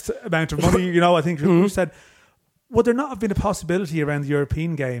modest amount of money. You know, I think we said, would there not have been a possibility around the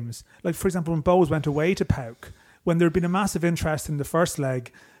European games? Like, for example, when Bows went away to PAOK, when there had been a massive interest in the first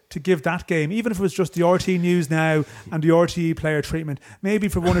leg, to give that game, even if it was just the RT News Now and the RTE player treatment, maybe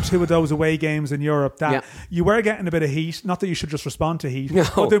for one or two of those away games in Europe, that you were getting a bit of heat. Not that you should just respond to heat. No,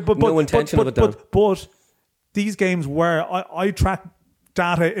 no intention of it, Dan. But these games were, I track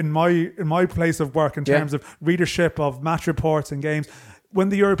data in my place of work in terms of readership of match reports and games. When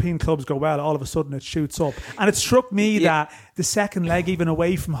the European clubs go well, all of a sudden it shoots up. And it struck me that the second leg, even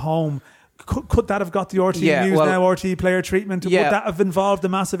away from home, could that have got the RT News Now RT player treatment? Would that have involved a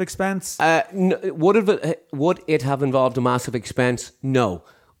massive expense? Would it have involved a massive expense? No.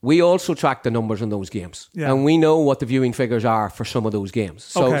 We also track the numbers in those games, and we know what the viewing figures are for some of those games.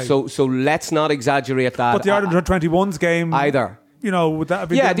 So let's not exaggerate that. But the Ireland 21's game either. Would that have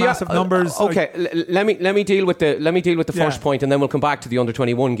been massive numbers? Okay, let me deal with the first point, and then we'll come back to the under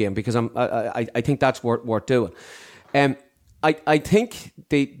 21 game, because I think that's worth doing. I think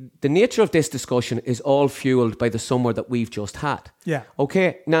the nature of this discussion is all fueled by the summer that we've just had. Yeah.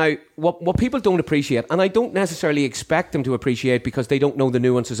 Okay. Now, what people don't appreciate, and I don't necessarily expect them to appreciate because they don't know the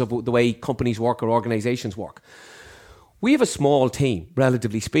nuances of the way companies work or organisations work. We have a small team,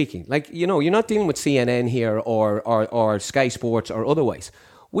 relatively speaking. Like, you're not dealing with CNN here or Sky Sports or otherwise.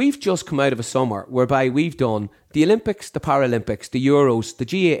 We've just come out of a summer whereby we've done the Olympics, the Paralympics, the Euros, the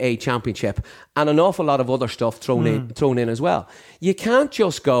GAA Championship, and an awful lot of other stuff thrown in as well. You can't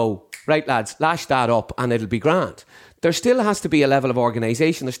just go, right lads, lash that up and it'll be grand. There still has to be a level of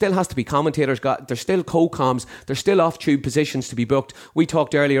organisation. There still has to be commentators. There's still co-coms. There's still off-tube positions to be booked. We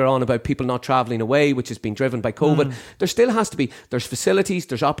talked earlier on about people not travelling away, which has been driven by COVID. There still has to be. There's facilities.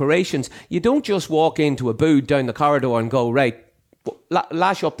 There's operations. You don't just walk into a booth down the corridor and go, right,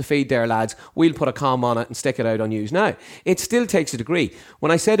 lash up the feed there, lads. We'll put a com on it and stick it out on News Now. It still takes a degree.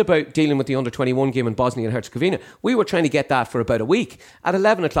 When I said about dealing with the under-21 game in Bosnia and Herzegovina, we were trying to get that for about a week. At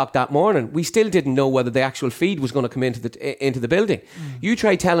 11 o'clock that morning, we still didn't know whether the actual feed was going to come into the building. You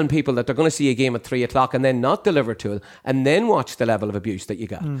try telling people that they're going to see a game at 3 o'clock and then not deliver to it, and then watch the level of abuse that you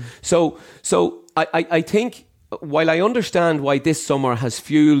got. So I think, while I understand why this summer has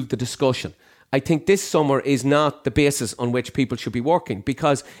fueled the discussion, I think this summer is not the basis on which people should be working,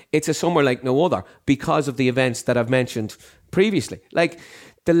 because it's a summer like no other because of the events that I've mentioned previously. Like,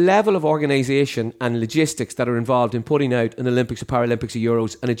 the level of organisation and logistics that are involved in putting out an Olympics, a Paralympics, a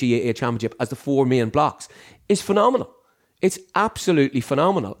Euros and a GAA Championship as the four main blocks is phenomenal. It's absolutely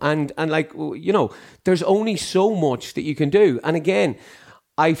phenomenal. And there's only so much that you can do. And again,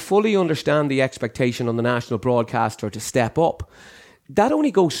 I fully understand the expectation on the national broadcaster to step up. That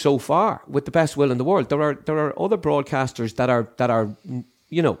only goes so far, with the best will in the world. There are other broadcasters that are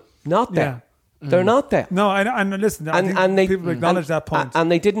not there. Yeah. They're not there. No, and listen, and people acknowledge that point.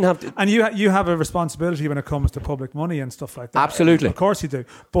 And they didn't have to. And you have a responsibility when it comes to public money and stuff like that. Absolutely. Of course you do.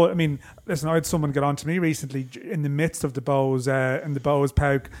 But I mean, listen, I had someone get on to me recently in the midst of the Bows, in the Bows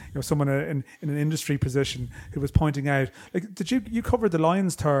Pauk, someone in an industry position who was pointing out, like, did you cover the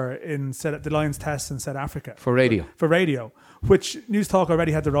Lions tour the Lions tests in South Africa? For radio. For radio. Which News Talk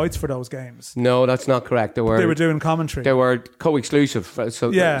already had the rights for those games. No, that's not correct. They were doing commentary. They were co-exclusive,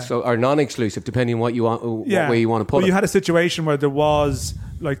 or non-exclusive, depending on what you want, what way you want to put it. You had a situation where there was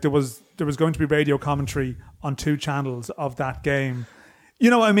going to be radio commentary on two channels of that game. You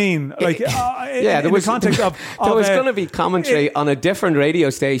know what I mean? Like, there was the context of there was going to be commentary on a different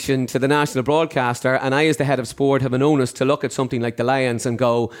radio station to the national broadcaster, and I, as the head of sport, have an onus to look at something like the Lions and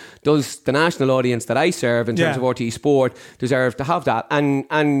go, does the national audience that I serve in terms of RTE Sport deserve to have that? And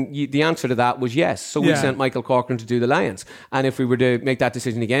the answer to that was yes. So we sent Michael Corcoran to do the Lions, and if we were to make that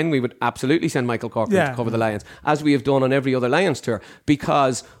decision again, we would absolutely send Michael Corcoran to cover the Lions, as we have done on every other Lions tour,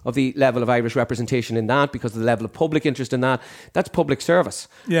 because of the level of Irish representation in that, because of the level of public interest in that. That's public service.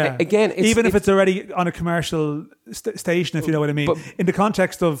 Yeah. Again, if it's already on a commercial station, if you know what I mean. But in the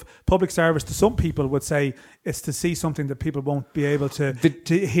context of public service, to some people would say it's to see something that people won't be able to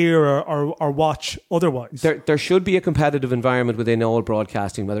hear or watch otherwise. There should be a competitive environment within all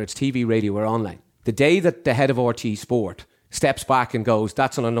broadcasting, whether it's TV, radio or online. The day that the head of RTE Sport steps back and goes,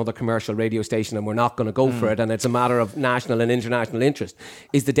 that's on another commercial radio station and we're not going to go for it, and it's a matter of national and international interest,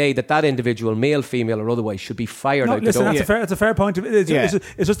 is the day that individual, male, female or otherwise, should be fired out the door. That's a fair point.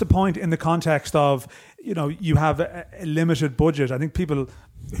 It's just a point in the context of, you have a limited budget. I think people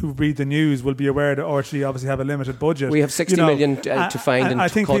who read the news will be aware that RTE obviously have a limited budget. We have 60 million to find, and I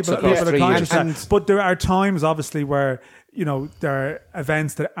think cuts people are conscious of that. But there are times, obviously, where there are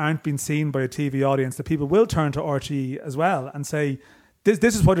events that aren't being seen by a TV audience that people will turn to RTE as well and say,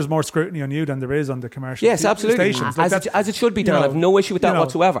 this is why there's more scrutiny on you than there is on the commercial absolutely. stations. As it should be done. I have no issue with that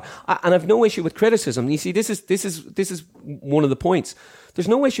whatsoever. And I have no issue with criticism. You see, this is one of the points. There's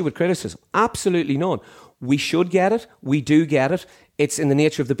no issue with criticism. Absolutely none. We should get it. We do get it. it's in the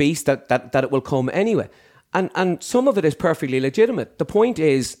nature of the beast that it will come anyway. And some of it is perfectly legitimate. The point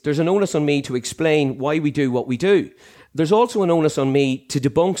is, there's an onus on me to explain why we do what we do. There's also an onus on me to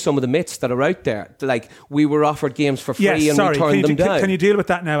debunk some of the myths that are out there. Like, we were offered games for free and we turned them down. Can you deal with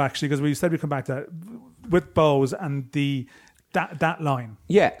that now, actually? Because we said we'd come back to that with Bose and that line.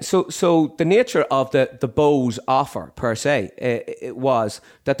 Yeah, so the nature of the Bose offer, per se, it was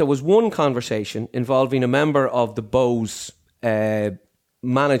that there was one conversation involving a member of the Bose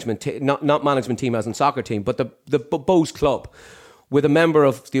management, not management team as in soccer team, but the Bose club, with a member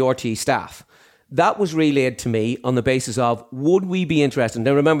of the RTE staff. That was relayed to me on the basis of, would we be interested?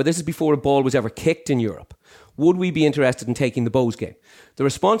 Now remember, this is before a ball was ever kicked in Europe. Would we be interested in taking the Bose game? The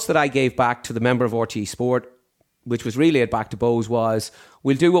response that I gave back to the member of RTE Sport, which was relayed back to Bose, was,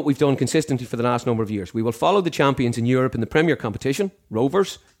 we'll do what we've done consistently for the last number of years. We will follow the champions in Europe in the Premier competition,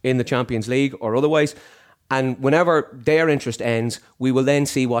 Rovers, in the Champions League or otherwise, and whenever their interest ends, we will then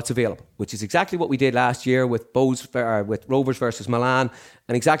see what's available, which is exactly what we did last year with with Rovers versus Milan,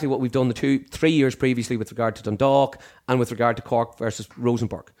 and exactly what we've done the 3 years previously with regard to Dundalk and with regard to Cork versus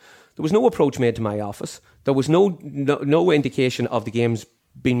Rosenborg. There was no approach made to my office. There was no indication of the games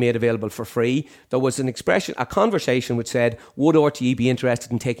being made available for free. There was a conversation which said, would RTE be interested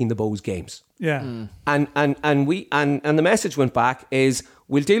in taking the Bose games? Yeah. And the message went back is,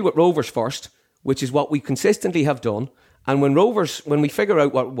 we'll deal with Rovers first, which is what we consistently have done. And when we figure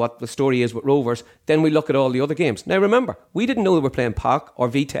out what the story is with Rovers, then we look at all the other games. Now remember, we didn't know they were playing PAOK or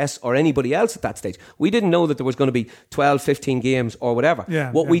Vitesse or anybody else at that stage. We didn't know that there was going to be 12, 15 games or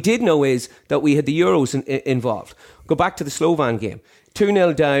whatever. What we did know is that we had the Euros involved. Go back to the Slovan game.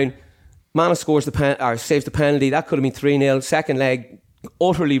 2-0 down, Mana saves the penalty. That could have been 3-0. Second leg,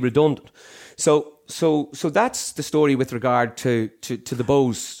 utterly redundant. So that's the story with regard to the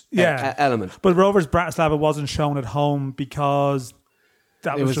Bose element. But Rovers Bratislava wasn't shown at home because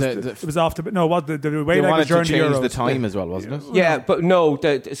it was off the way they wanted to change Euros. the time as well, wasn't it? Yeah, but no.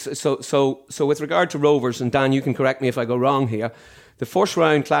 So with regard to Rovers, and Dan, you can correct me if I go wrong here. The first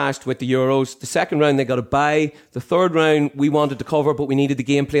round clashed with the Euros. The second round, they got a bye. The third round, we wanted to cover, but we needed the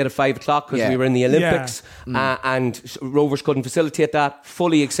game played at 5 o'clock because we were in the Olympics. And Rovers couldn't facilitate that.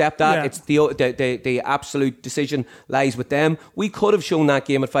 Fully accept that. Yeah. It's the absolute decision lies with them. We could have shown that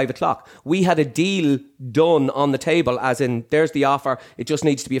game at 5 o'clock. We had a deal done on the table, as in, there's the offer. It just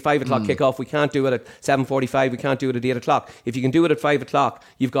needs to be a 5 o'clock kickoff. We can't do it at 7:45. We can't do it at 8 o'clock. If you can do it at 5 o'clock,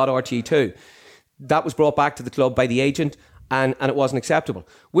 you've got RTE2. That was brought back to the club by the agent. And it wasn't acceptable.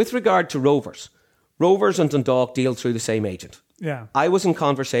 With regard to Rovers and Dundalk deal through the same agent. Yeah. I was in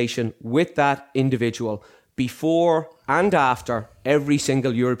conversation with that individual before and after every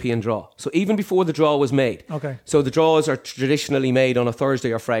single European draw. So even before the draw was made. Okay. So the draws are traditionally made on a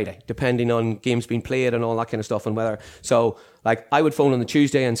Thursday or Friday, depending on games being played and all that kind of stuff and whether. So like, I would phone on the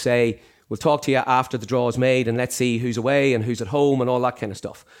Tuesday and say, we'll talk to you after the draw is made and let's see who's away and who's at home and all that kind of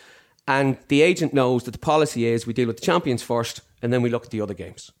stuff. And the agent knows that the policy is we deal with the champions first, and then we look at the other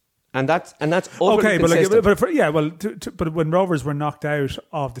games, and that's okay. Consistent. But when Rovers were knocked out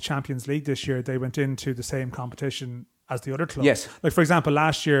of the Champions League this year, they went into the same competition as the other clubs. Yes. Like, for example,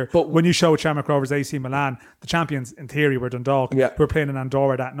 last year, when you showed Shamrock Rovers AC Milan, the champions, in theory, were Dundalk, who were playing in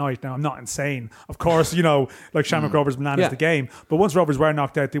Andorra that night. Now, I'm not insane. Of course, like Shamrock Rovers Milan is the game. But once Rovers were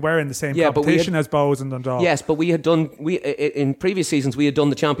knocked out, they were in the same competition as Bose and Dundalk. Yes, but in previous seasons, we had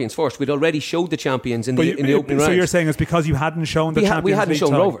done the champions first. We'd already showed the champions in the opening round. So you're saying it's because you hadn't shown the champions we hadn't League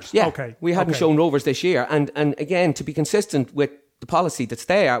shown time. Rovers. Yeah. Okay. We hadn't shown Rovers this year. And again, to be consistent with the policy that's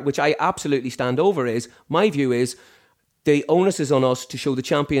there, which I absolutely stand over, is my view is the onus is on us to show the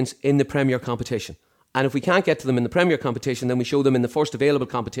champions in the Premier competition. And if we can't get to them in the Premier competition, then we show them in the first available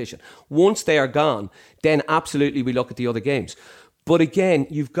competition. Once they are gone, then absolutely we look at the other games. But again,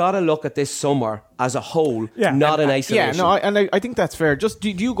 you've got to look at this summer as a whole, not in isolation. Yeah, no, I think that's fair. Just do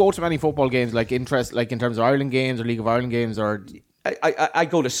you go to many football games, like in terms of Ireland games or League of Ireland games, or? I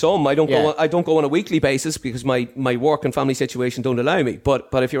go to some. I don't go on a weekly basis because my work and family situation don't allow me. But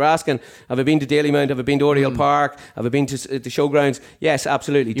if you're asking, have I been to Dalymount? Have I been to Oriel Park? Have I been to the showgrounds? Yes,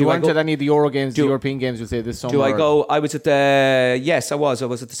 absolutely. You went to any of the Euro games, the European games, you'll say, this summer? Do I go? I was at the... Yes, I was. I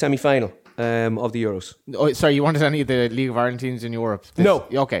was at the semi-final of the Euros. Oh, sorry, you wanted any of the League of Ireland teams in Europe? No.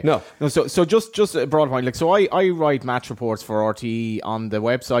 Okay. No. So just a broad point. Like, so I write match reports for RTE on the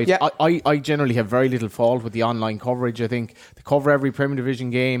website. Yeah. I generally have very little fault with the online coverage. I think they cover every Premier Division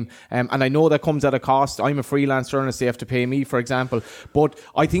game, and I know that comes at a cost. I'm a freelance journalist, they have to pay me, for example, but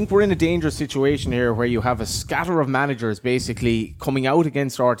I think we're in a dangerous situation here where you have a scatter of managers basically coming out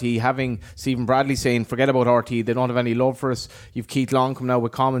against RTE, having Stephen Bradley saying forget about RTE, they don't have any love for us. You've Keith Long coming out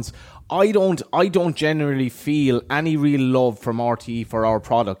with comments. I don't generally feel any real love from RTE for our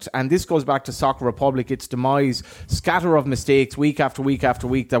product. And this goes back to Soccer Republic, its demise, scatter of mistakes week after week after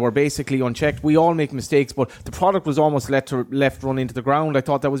week that were basically unchecked. We all make mistakes, but the product was almost left run into the ground. I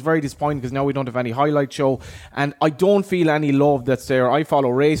thought that was very disappointing because now we don't have any highlight show. And I don't feel any love that's there. I follow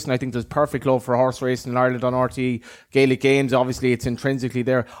racing. I think there's perfect love for horse racing in Ireland on RTE. Gaelic Games, obviously, it's intrinsically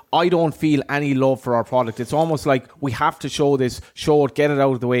there. I don't feel any love for our product. It's almost like we have to show it, get it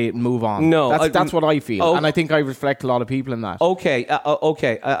out of the way and move on. No, that's what I feel, and I think I reflect a lot of people in that. Okay.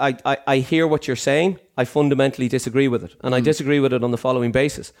 I hear what you're saying. I fundamentally disagree with it, and I disagree with it on the following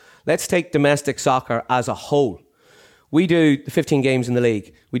basis. Let's take domestic soccer as a whole. We do the 15 games in the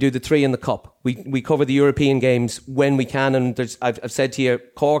league. We do the 3 in the cup. We cover the European games when we can. And I've said to you,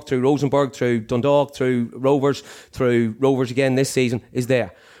 Cork through Rosenborg, through Dundalk, through Rovers again this season is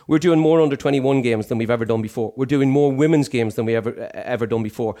there. We're doing more under-21 games than we've ever done before. We're doing more women's games than we ever done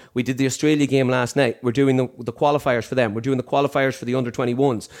before. We did the Australia game last night. We're doing the qualifiers for them. We're doing the qualifiers for the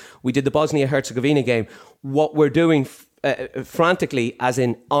under-21s. We did the Bosnia-Herzegovina game. What we're doing frantically, as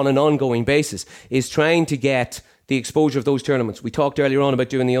in on an ongoing basis, is trying to get the exposure of those tournaments. We talked earlier on about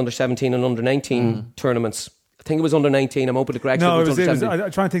doing the under-17 and under-19 tournaments. I think it was under-19. I'm open to correction. No,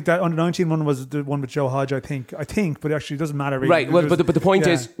 I'm trying to think that under-19 one was the one with Joe Hodge, I think, but actually it doesn't matter really. Right, well, but the point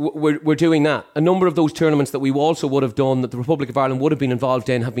is, we're doing that. A number of those tournaments that we also would have done, that the Republic of Ireland would have been involved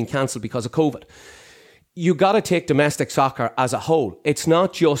in, have been cancelled because of COVID. You got to take domestic soccer as a whole. It's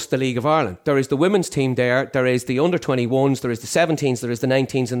not just the League of Ireland. There is the women's team there is the under-21s, there is the 17s, there is the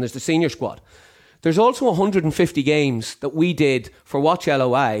 19s, and there's the senior squad. There's also 150 games that we did for Watch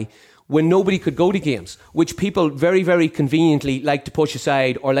LOI when nobody could go to games, which people very, very conveniently like to push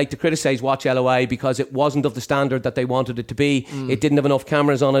aside or like to criticise Watch LOI because it wasn't of the standard that they wanted it to be. It didn't have enough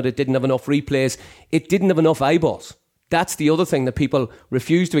cameras on it. It didn't have enough replays. It didn't have enough eyeballs. That's the other thing that people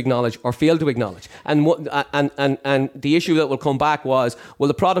refuse to acknowledge or fail to acknowledge. And the issue that will come back was, well,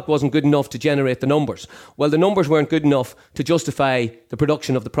 the product wasn't good enough to generate the numbers. Well, the numbers weren't good enough to justify the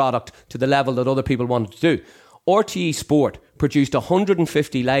production of the product to the level that other people wanted to do. RTE Sport produced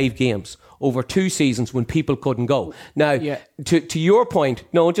 150 live games over 2 seasons when people couldn't go. Now, to your point,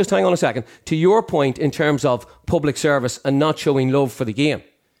 no, just hang on a second. To your point in terms of public service and not showing love for the game,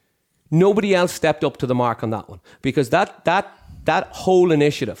 nobody else stepped up to the mark on that one, because that whole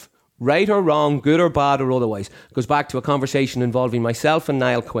initiative, right or wrong, good or bad or otherwise, goes back to a conversation involving myself and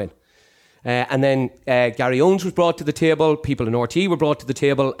Niall Quinn. And then Gary Owens was brought to the table, people in RTE were brought to the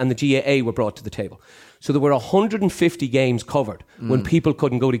table, and the GAA were brought to the table. So there were 150 games covered when people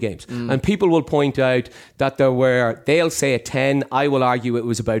couldn't go to games. And people will point out that they'll say 10, I will argue it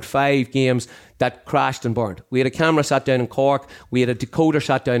was about 5 games that crashed and burned. We had a camera sat down in Cork, we had a decoder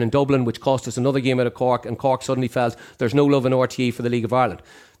sat down in Dublin, which cost us another game out of Cork, and Cork suddenly felt there's no love in RTE for the League of Ireland.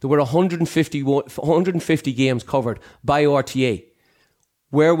 There were 150 games covered by RTE.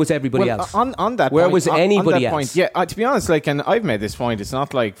 Where was everybody else? On that Where point, was anybody else? Point, yeah, to be honest, and I've made this point, it's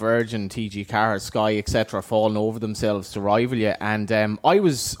not like Virgin, TG Car, Sky, etc. falling over themselves to rival you. And I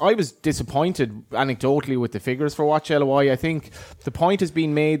was disappointed anecdotally with the figures for Watch LOI. I think the point has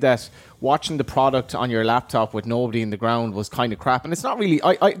been made that watching the product on your laptop with nobody in the ground was kind of crap. And it's not really,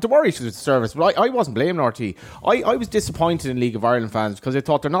 the worry is the service, but I wasn't blaming RT. I was disappointed in League of Ireland fans because I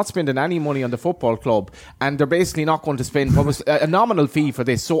thought they're not spending any money on the football club and they're basically not going to spend a nominal fee for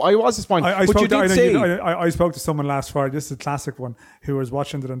this. So I was disappointed. I spoke to someone last Friday, this is a classic one, who was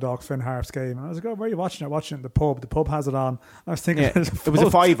watching the Dundalk Finn Harps game. And I was like, oh, where are you watching it? Watching it in the pub. The pub has it on. I was thinking, it was a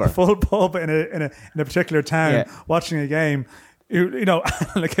fiver. Full pub in a particular town watching a game.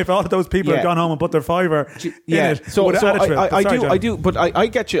 Like if all of those people had gone home and put their fiver in it, I do, but I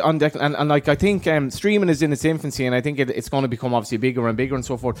get you on deck, and like I think streaming is in its infancy, and I think it's going to become obviously bigger and bigger and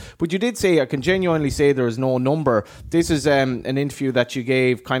so forth. But you did say, I can genuinely say there is no number. This is an interview that you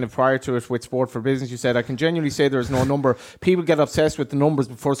gave kind of prior to it with Sport for Business. You said, I can genuinely say there is no number. People get obsessed with the numbers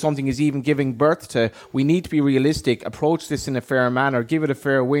before something is even giving birth to. We need to be realistic, approach this in a fair manner, give it a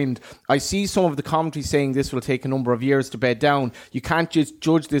fair wind. I see some of the commentary saying this will take a number of years to bed down. You can't just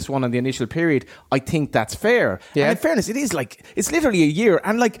judge this one on the initial period. I think that's fair. Yeah. And in fairness, it is like, it's literally a year.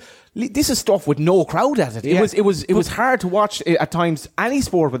 And like, this is stuff with no crowd at it. It was hard to watch at times any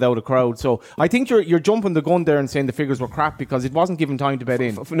sport without a crowd. So I think you're jumping the gun there and saying the figures were crap because it wasn't given time to bet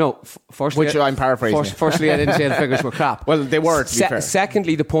in. Firstly, which I'm paraphrasing. Firstly, I didn't say the figures were crap. Well, they were, to be fair.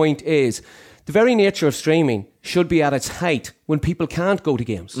 Secondly, the point is, the very nature of streaming should be at its height when people can't go to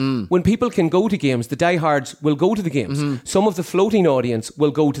games. When people can go to games, the diehards will go to the games. Some of the floating audience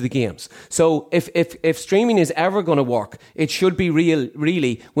will go to the games. So if streaming is ever going to work, it should be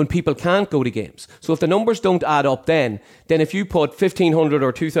really when people can't go to games. So if the numbers don't add up then if you put 1,500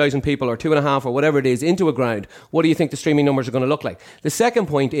 or 2,000 people or 2.5 or whatever it is into a ground, what do you think the streaming numbers are going to look like? The second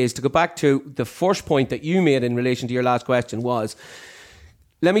point is, to go back to the first point that you made in relation to your last question, was,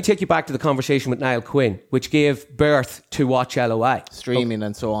 let me take you back to the conversation with Niall Quinn, which gave birth to Watch LOI. Streaming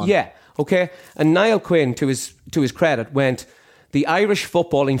and so on. Yeah, okay. And Niall Quinn, to his credit, went, the Irish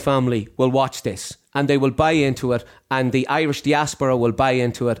footballing family will watch this and they will buy into it, and the Irish diaspora will buy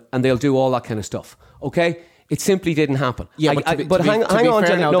into it, and they'll do all that kind of stuff. Okay? It simply didn't happen. Yeah, but hang on,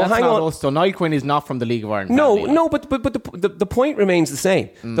 Jenny. No, hang on. Us, so Niall Quinn is not from the League of Ireland. No, but the point remains the same.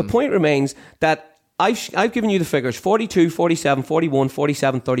 The point remains that I've given you the figures: 42, 47, 41,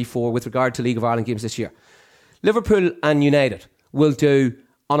 47, 34 with regard to League of Ireland games this year. Liverpool and United will do,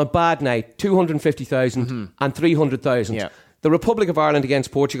 on a bad night, 250,000 and 300,000. Yeah. The Republic of Ireland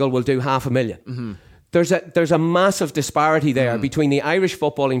against Portugal will do 500,000. There's a massive disparity there between the Irish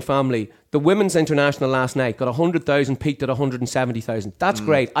footballing family. The women's international last night got 100,000, peaked at 170,000. That's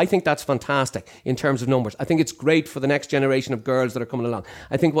great. I think that's fantastic in terms of numbers. I think it's great for the next generation of girls that are coming along.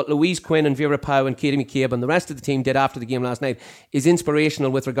 I think what Louise Quinn and Vera Pauw and Katie McCabe and the rest of the team did after the game last night is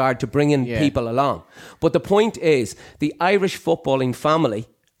inspirational with regard to bringing people along. But the point is, the Irish footballing family,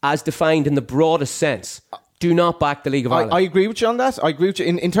 as defined in the broadest sense, do not back the League of Ireland. I agree with you on that. I agree with you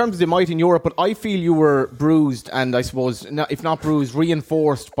in terms of the might in Europe, but I feel you were bruised, and I suppose, if not bruised,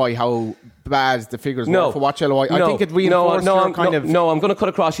 reinforced by how bad the figures were for Watch LOI. I think it reinforced your kind of... No, I'm going to cut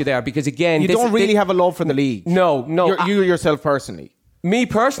across you there, because again... You don't really have a love for the league. No. You yourself personally. Me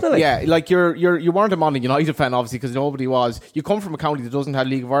personally? Yeah, like you weren't a Monaghan United fan, obviously, because nobody was. You come from a county that doesn't have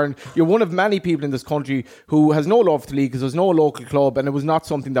League of Ireland. You're one of many people in this country who has no love for the league because there's no local club, and it was not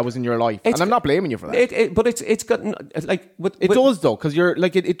something that was in your life. And I'm not blaming you for that. But it's got like it does though, because you're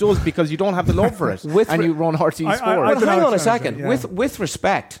like it does because you don't have the love for it, and you run RTE Sport. But hang on a second. Yeah. With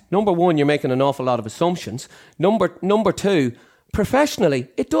respect, number one, you're making an awful lot of assumptions. Number two, professionally,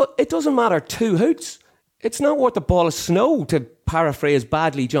 it doesn't matter two hoots. It's not worth a ball of snow, to paraphrase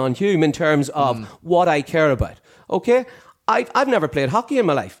badly John Hume, in terms of what I care about. Okay? I've never played hockey in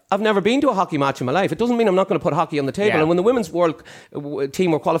my life. I've never been to a hockey match in my life. It doesn't mean I'm not going to put hockey on the table. Yeah. And when the women's world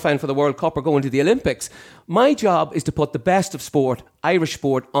team were qualifying for the World Cup or going to the Olympics, my job is to put the best of sport, Irish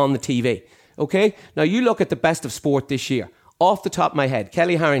sport, on the TV. Okay? Now you look at the best of sport this year. Off the top of my head,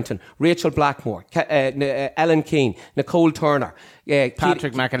 Kelly Harrington, Rachel Blackmore, Ellen Keane, Nicole Turner,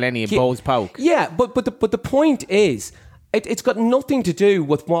 Patrick McElhenney and Bose Pauk. Yeah, but the point is, it's got nothing to do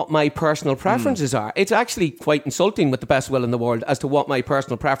with what my personal preferences are. It's actually quite insulting, with the best will in the world, as to what my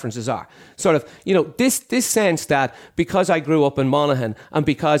personal preferences are. Sort of, this sense that because I grew up in Monaghan and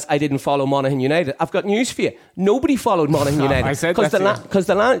because I didn't follow Monaghan United, I've got news for you. Nobody followed Monaghan United. I said that because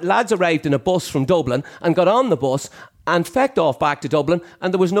the lads arrived in a bus from Dublin and got on the bus and fecked off back to Dublin,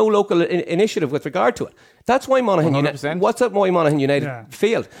 and there was no local initiative with regard to it. That's why Monaghan United. Why Monaghan United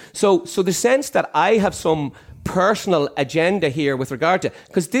failed. So the sense that I have some personal agenda here with regard to,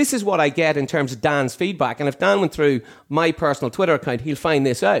 because this is what I get in terms of Dan's feedback, and if Dan went through my personal Twitter account, he'll find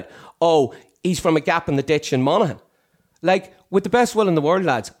this out. Oh, he's from a gap in the ditch in Monaghan. Like, with the best will in the world,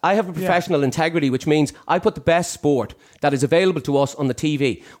 lads, I have a professional integrity, which means I put the best sport that is available to us on the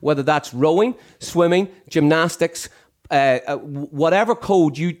TV, whether that's rowing, swimming, gymnastics, whatever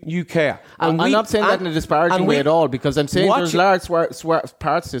code you care. And I'm not saying that in a disparaging way at all, because I'm saying there's large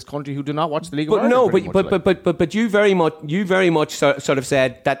parts of this country who do not watch the League of Ireland. But you very much sort of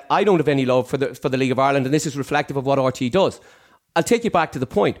said that I don't have any love for the League of Ireland, and this is reflective of what RTE does. I'll take you back to the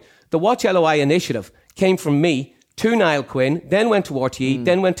point. The Watch LOI initiative came from me to Niall Quinn, then went to RTE,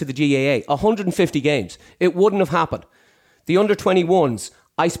 then went to the GAA. 150 games. It wouldn't have happened. The under-21s,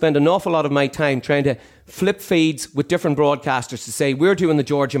 I spend an awful lot of my time trying to flip feeds with different broadcasters to say, we're doing the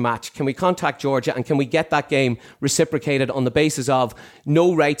Georgia match. Can we contact Georgia, and can we get that game reciprocated on the basis of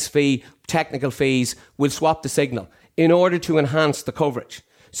no rights fee, technical fees? We'll swap the signal in order to enhance the coverage.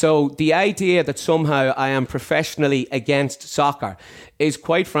 So the idea that somehow I am professionally against soccer is,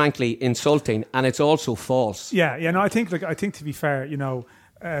 quite frankly, insulting, and it's also false. Yeah. No, I think to be fair,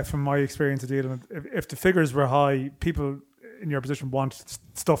 from my experience of dealing with, if the figures were high, people in your position want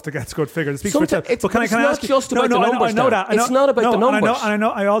stuff to get good figures. It's not just about the numbers. I know that. It's not about the numbers.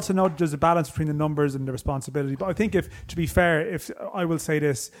 I also know there's a balance between the numbers and the responsibility. But I think, to be fair, if I will say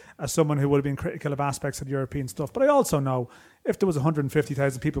this as someone who would have been critical of aspects of European stuff, but I also know if there was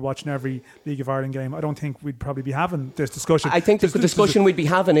 150,000 people watching every League of Ireland game, I don't think we'd probably be having this discussion. I think the discussion we'd be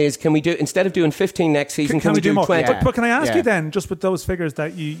having is, can we do, instead of doing 15 next season, can we do more? 20? But can I ask you then, just with those figures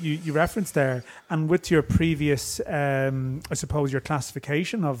that you referenced there, and with your previous, I suppose, your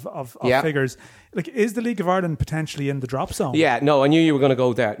classification of figures, like, is the League of Ireland potentially in the drop zone? Yeah, no, I knew you were going to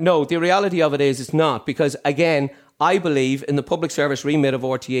go there. No, the reality of it is it's not, because again, I believe in the public service remit of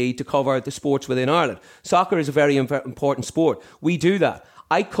RTE to cover the sports within Ireland. Soccer is a very important sport. We do that.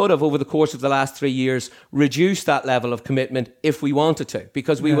 I could have, over the course of the last 3 years, reduced that level of commitment if we wanted to,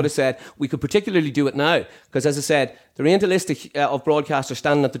 because we would have said we could particularly do it now. Because, as I said, there ain't a list of broadcasters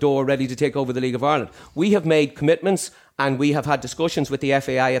standing at the door ready to take over the League of Ireland. We have made commitments, and we have had discussions with the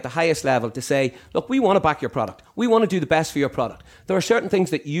FAI at the highest level to say, look, we want to back your product. We want to do the best for your product. There are certain things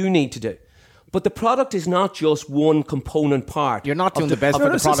that you need to do. But the product is not just one component part. You're not doing the best for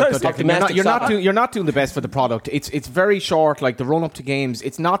the product. You're not doing the best for the product. It's very short, like the run up to games.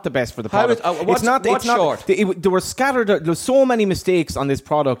 It's not the best for the product. What's short? There were scattered. There were so many mistakes on this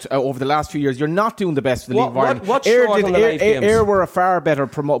product over the last few years. You're not doing the best for the League of Ireland. What's short on the live games? Ayr were a far better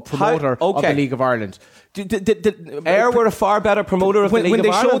promoter of the League of Ireland. Ayr were a far better promoter of the League of Ireland.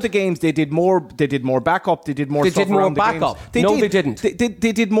 When they showed the games, they did more backup. They did more. They didn't. They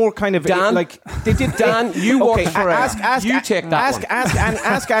did more kind of They did. Dan, you worked for Ayr. You take that one.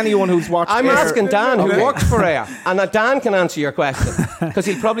 Ask anyone who's watched. I'm asking Dan, who works for Ayr, and Dan can answer your question because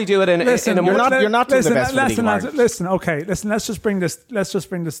he'll probably do it in a more. You're not doing the best for the League of Ireland. Listen. Let's just bring this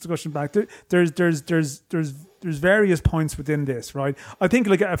discussion back. There's various points within this, right? I think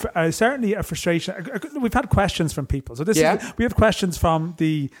certainly a frustration. We've had questions from people, so we have questions from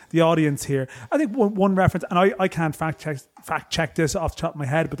the audience here. I think one reference, and I can't fact check this off the top of my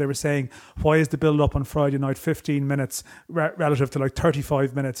head, but they were saying, why is the build up on Friday night 15 minutes relative to like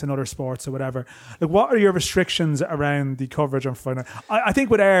 35 minutes in other sports or whatever? Like, what are your restrictions around the coverage on Friday night? I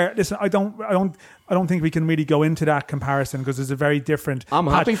think with Ayr, listen, I don't think we can really go into that comparison because there's a very different. I'm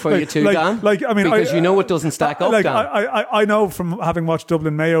happy for you too, Dan. Because you know it doesn't stack up. Dan. I know from having watched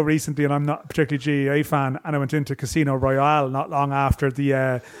Dublin Mayo recently, and I'm not particularly GAA fan, and I went into Casino Royale not long after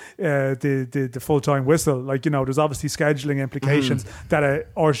the full time whistle. Like, there's obviously scheduling implications that a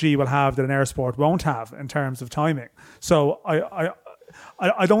RG will have that an Ayr Sport won't have in terms of timing. So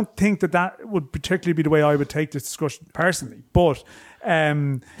I don't think that would particularly be the way I would take this discussion personally, but. I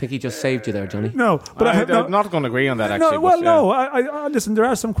think he just saved you there, Johnny. No, but I'm not going to agree on that. Actually, I listen. There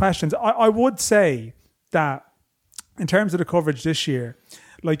are some questions. I would say that in terms of the coverage this year,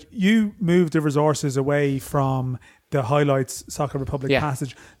 like, you moved the resources away from the highlights Soccer Republic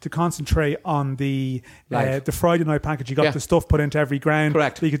passage to concentrate on the Friday night package. You got the stuff put into every ground.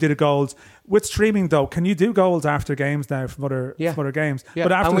 Correct. You could do the goals. With streaming though, can you do goals after games now from other games? Yeah.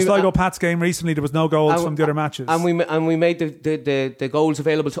 But after the Sligo Pats game recently, there was no goals from the other matches. And we made the goals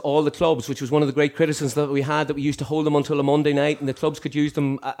available to all the clubs, which was one of the great criticisms that we had, that we used to hold them until a Monday night and the clubs could use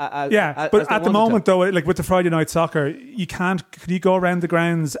them. But at the moment though, like with the Friday night soccer, you can't. Could you go around the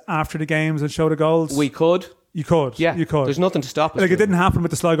grounds after the games and show the goals? We could. You could. Yeah. You could. There's nothing to stop us. Like, it didn't happen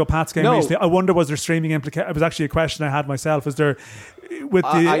with the Sligo Pats game recently. I wonder, was there streaming implications? It was actually a question I had myself. Is there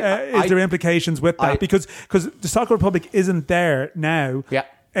implications with that? Because the Soccer Republic isn't there now. Yeah.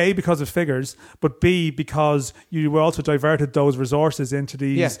 A, because of figures, but B, because you were also diverted those resources into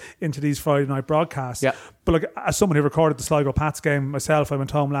these Friday night broadcasts. Yeah. But like, as someone who recorded the Sligo Pats game myself, I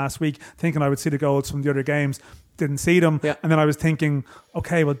went home last week thinking I would see the goals from the other games. Didn't see them. Yeah. And then I was thinking,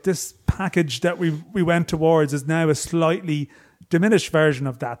 okay, well, this package that we went towards is now a slightly diminished version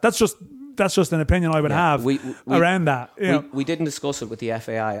of that. That's just an opinion I would have around that. We didn't discuss it with the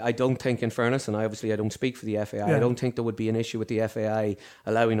FAI. I don't think, in fairness, and I don't speak for the FAI, I don't think there would be an issue with the FAI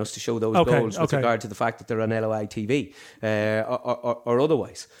allowing us to show those goals with regard to the fact that they're on LOI TV or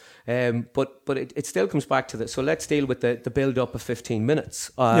otherwise. But it still comes back to so let's deal with the build-up of 15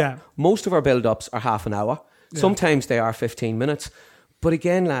 minutes. Most of our build-ups are half an hour. Sometimes they are 15 minutes. But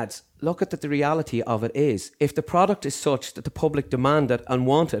again, lads, look at the reality of it is, if the product is such that the public demand it and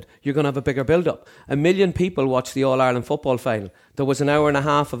want it, you're going to have a bigger build-up. 1 million people watched the All-Ireland football final. There was an hour and a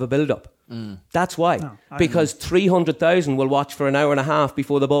half of a build-up. That's why. Because 300,000 will watch for an hour and a half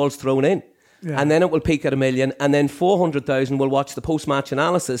before the ball's thrown in. Yeah. And then it will peak at 1 million, and then 400,000 will watch the post-match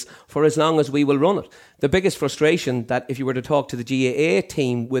analysis for as long as we will run it. The biggest frustration that if you were to talk to the GAA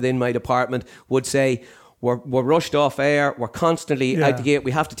team within my department would say, we're rushed off air, we're constantly out the gate,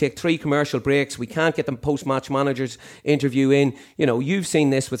 we have to take 3 commercial breaks, we can't get the post-match managers interview in. You've seen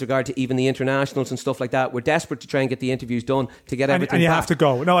this with regard to even the internationals and stuff like that. We're desperate to try and get the interviews done to get everything and you back. have to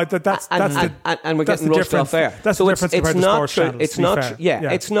go. No, and we're getting rushed off air. That's the difference compared to sports channels.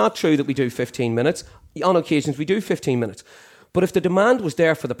 It's not true that we do 15 minutes. On occasions we do 15 minutes. But if the demand was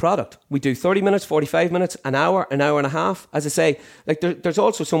there for the product, we do 30 minutes, 45 minutes, an hour and a half. As I say, like there's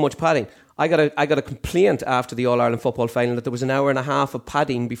also so much padding. I got a complaint after the All-Ireland football final that there was an hour and a half of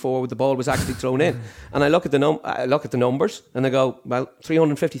padding before the ball was actually thrown in. And I look at the numbers and I go, well,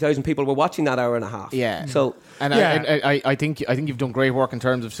 350,000 people were watching that hour and a half. Yeah. So and I think you've done great work in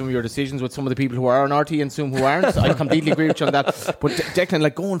terms of some of your decisions with some of the people who are on RT and some who aren't. I completely agree with you on that. But Declan,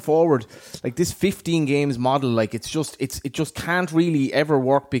 like going forward, like this 15 games model, like it just can't really ever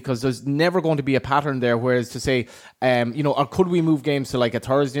work because there's never going to be a pattern there. Whereas to say, or could we move games to like a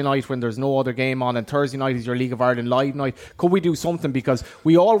Thursday night when there's no other game on, and Thursday night is your League of Ireland live night? Could we do something? Because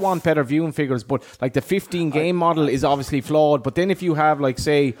we all want better viewing figures, but like the 15 game model is obviously flawed. But then if you have like,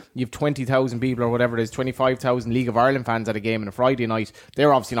 say you have 20,000 people or whatever it is, 25,000 League of Ireland fans at a game on a Friday night,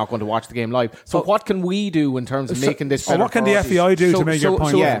 they're obviously not going to watch the game live. So what can we do in terms of making this better? What can the FEI do to make your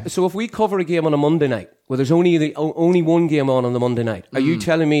point? So if we cover a game on a Monday night, well, there's only one game on the Monday night. Are you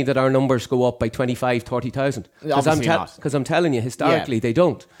telling me that our numbers go up by 25, 30,000? Obviously not. Because I'm telling you, historically, they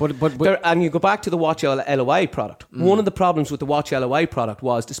don't. But and you go back to the Watch LOI product. One of the problems with the Watch LOI product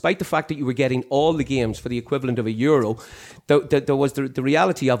was, despite the fact that you were getting all the games for the equivalent of €1, the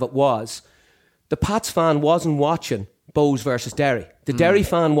reality of it was the Pats fan wasn't watching Bows versus Derry. The Derry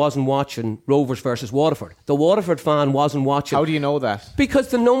fan wasn't watching Rovers versus Waterford. The Waterford fan wasn't watching. How do you know that? Because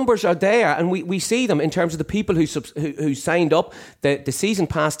the numbers are there, and we see them in terms of the people who signed up, the season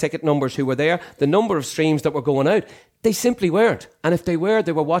pass ticket numbers who were there, the number of streams that were going out. They simply weren't. And if they were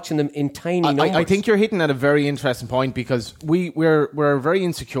watching them in tiny numbers. I think you're hitting at a very interesting point, because we're very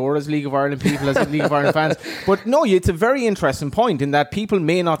insecure as League of Ireland people, as League of Ireland fans. But no, it's a very interesting point in that people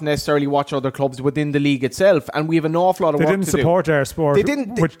may not necessarily watch other clubs within the league itself, and we have an awful lot of work to do. They didn't support our sport. They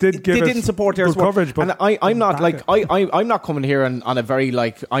didn't. They didn't support their sport. Coverage, but and I'm not like I'm not coming here on a very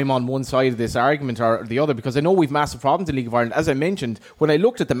like I'm on one side of this argument or the other, because I know we've massive problems in League of Ireland. As I mentioned, when I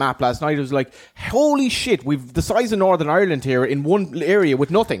looked at the map last night, it was like, holy shit, we've the size of Northern Ireland here in one area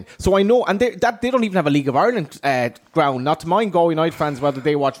with nothing. So I know, and they don't even have a League of Ireland ground. Not to mind Galway United fans whether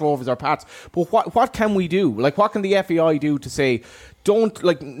they watch Rovers or Pats, but what can we do? Like, what can the FAI do to say, don't,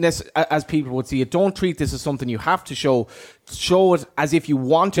 like, as people would see it, don't treat this as something you have to show it as if you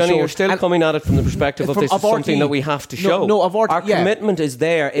want to Johnny, show it. you're still coming at it from the perspective of this is something that we have to show. Our commitment is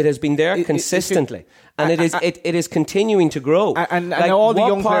there. It has been there consistently. And it is continuing to grow. And all the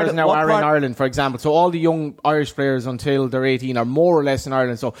young players now are in Ireland, for example. So all the young Irish players until they're 18 are more or less in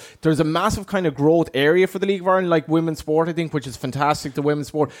Ireland. So there's a massive kind of growth area for the League of Ireland, like women's sport, I think, which is fantastic, the women's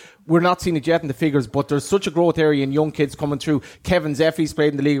sport. We're not seeing it yet in the figures, but there's such a growth area in young kids coming through. Kevin Zeffy's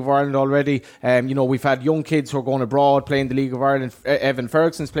played in the League of Ireland already. We've had young kids who are going abroad playing the League of Ireland. Evan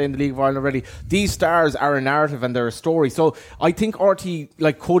Ferguson's playing the League of Ireland already. These stars are a narrative and they're a story. So I think RT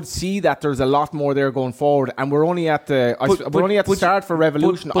could see that there's a lot more there going forward, and we're only at the start for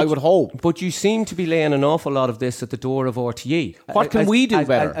revolution. I would hope. But you seem to be laying an awful lot of this at the door of RTE. What can we do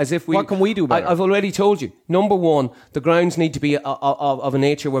better? What can we do better? I've already told you. Number one, the grounds need to be of a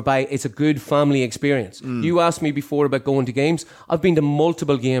nature whereby it's a good family experience. You asked me before about going to games. I've been to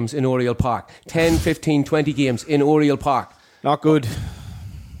multiple games in Oriel Park. 10, 15, 20 games in Oriel Park. Not good.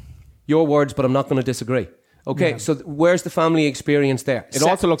 Your words, but I'm not going to disagree. Okay, so where's the family experience there? It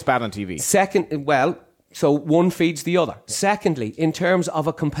also looks bad on TV. So one feeds the other. Secondly, in terms of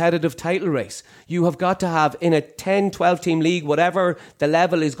a competitive title race, you have got to have, in a 10, 12 team league, whatever the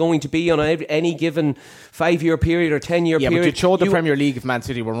level is going to be on any given 5-year period or 10-year period. Yeah, but you'd show the Premier League if Man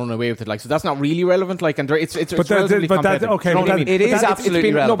City were running away with it. So that's not really relevant. It's relatively competitive. It is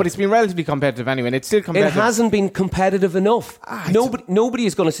absolutely relevant. No, but it's been relatively competitive anyway, and it's still competitive. It hasn't been competitive enough. Nobody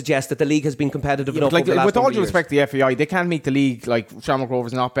is going to suggest that the league has been competitive enough. With all due respect to the FAI, they can't make the league like Shamrock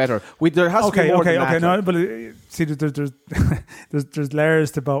Rovers not better. There has to be more than that. No, but see, there's layers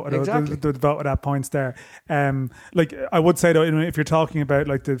to both. Exactly. Both of that points there. I would say though, if you're talking about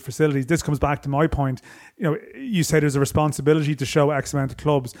like the facilities, this comes back to my point. You say there's a responsibility to show X amount of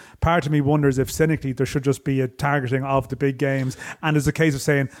clubs. Part of me wonders if cynically there should just be a targeting of the big games, and there's a case of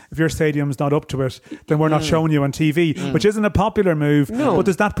saying if your stadium's not up to it, then we're not showing you on TV, which isn't a popular move. No. But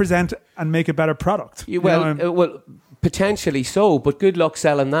does that present and make a better product? Well, potentially so, but good luck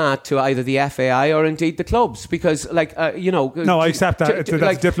selling that to either the FAI or indeed the clubs, because No, I accept that.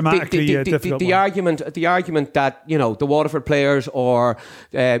 That's diplomatically difficult. The argument that the Waterford players or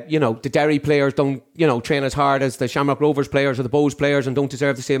the Derry players don't train as hard as the Shamrock Rovers players or the Bows players and don't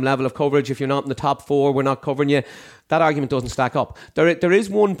deserve the same level of coverage. If you're not in the top 4, we're not covering you. That argument doesn't stack up. There is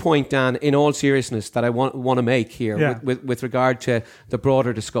one point, Dan, in all seriousness, that I want to make here with regard to the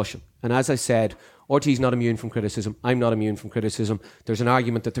broader discussion. And as I said, RT's not immune from criticism. I'm not immune from criticism. There's an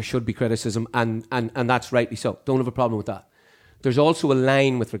argument that there should be criticism, and that's rightly so. Don't have a problem with that. there's also a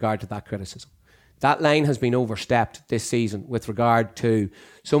line with regard to that criticism. That line has been overstepped this season with regard to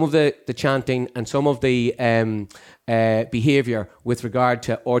some of the chanting and some of the behaviour with regard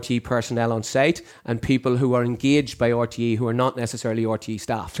to RTE personnel on site and people who are engaged by RTE who are not necessarily RTE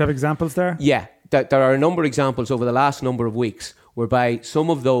staff. Do you have examples there? Yeah, there are a number of examples over the last number of weeks whereby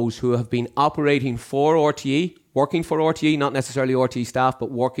some of those who have been operating for RTE, working for RTE, not necessarily RTE staff, but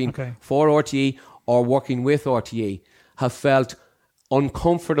working for RTE or working with RTE, have felt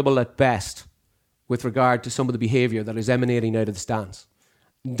uncomfortable at best with regard to some of the behaviour that is emanating out of the stands.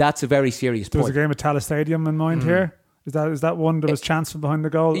 That's a very serious point. There was a game at Tallaght Stadium in mind here. Is that one? There was chance from behind the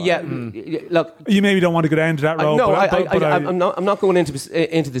goal. Yeah, look, you maybe don't want to go down to that road. No, I'm not going into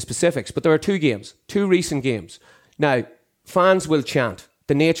the specifics, but there are two recent games. Now, fans will chant.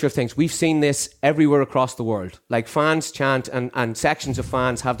 The nature of things. We've seen this everywhere across the world. Like fans chant and sections of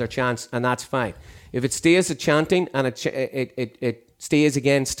fans have their chants, and that's fine. If it stays at chanting and it stays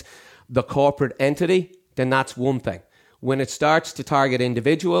against the corporate entity, then that's one thing. When it starts to target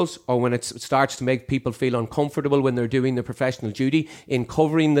individuals or when it starts to make people feel uncomfortable when they're doing their professional duty in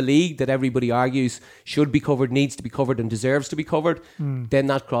covering the league that everybody argues should be covered, needs to be covered and deserves to be covered, then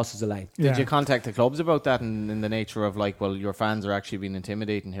that crosses the line. Did you contact the clubs about that in the nature of like, well, your fans are actually being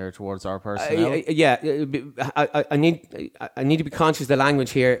intimidating here towards our personnel? I need to be conscious of the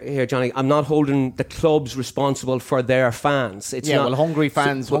language here, Johnny. I'm not holding the clubs responsible for their fans. Hungary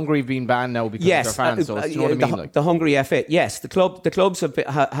fans, Hungary being banned now because of their fans. So you know what I mean? The Hungary FA. Yes, the clubs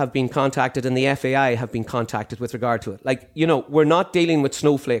have been contacted and the FAI have been contacted with regard to it. Like, you know, we're not dealing with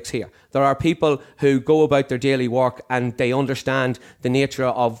snowflakes here. There are people who go about their daily work and they understand the nature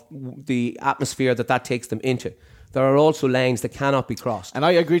of the atmosphere that takes them into. There are also lines that cannot be crossed. And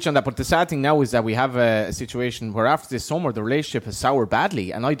I agree with you on that, but the sad thing now is that we have a situation where after this summer the relationship has soured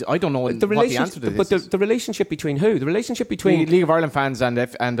badly, and I don't know what the answer to this is. But the relationship between who? The relationship between... The League of Ireland fans and the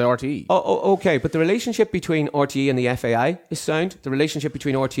RTE. Okay, but the relationship between RTE and the FAI is sound. The relationship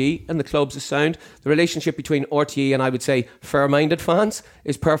between RTE and the clubs is sound. The relationship between RTE and, I would say, fair-minded fans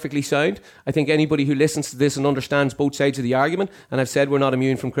is perfectly sound. I think anybody who listens to this and understands both sides of the argument, and I've said we're not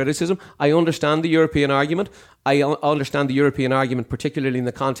immune from criticism, I understand the European argument. I understand the European argument, particularly in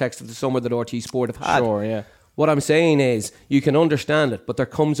the context of the summer that RTE Sport have had. Sure, yeah. What I'm saying is, you can understand it, but there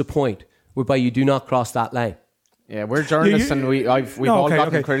comes a point whereby you do not cross that line. Yeah, we're journalists and we've all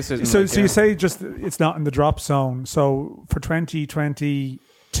gotten criticism. So you say just it's not in the drop zone. So for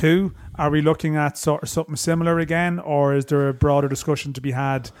 2022, are we looking at sort of something similar again, or is there a broader discussion to be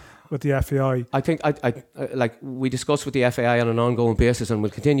had with the FAI? I think I like we discuss with the FAI on an ongoing basis, and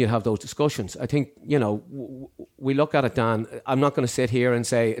we'll continue to have those discussions. I think, you know, we look at it, Dan. I'm not going to sit here and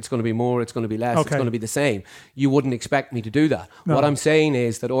say it's going to be more, it's going to be less, it's going to be the same. You wouldn't expect me to do that. No. What I'm saying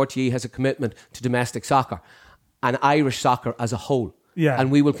is that RTE has a commitment to domestic soccer and Irish soccer as a whole. Yeah. And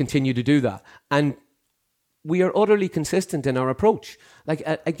we will continue to do that. And we are utterly consistent in our approach. Like,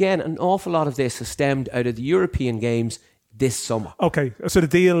 again, an awful lot of this has stemmed out of the European games this summer. Okay, so the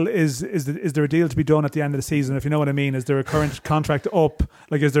deal is there a deal to be done at the end of the season, if you know what I mean? Is there a current contract up?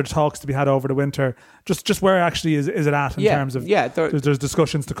 Like, is there talks to be had over the winter? Just where actually is it at in terms of... Yeah, there's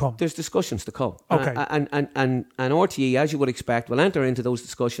discussions to come. There's discussions to come. Okay. And RTE, as you would expect, will enter into those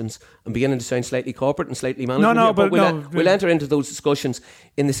discussions and beginning to sound slightly corporate and slightly management. We'll enter into those discussions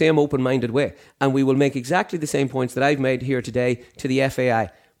in the same open-minded way, and we will make exactly the same points that I've made here today to the FAI.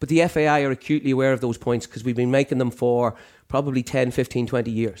 But the FAI are acutely aware of those points because we've been making them for probably 10, 15,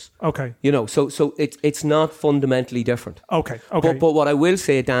 20 years. Okay. You know, so it's not fundamentally different. Okay. But what I will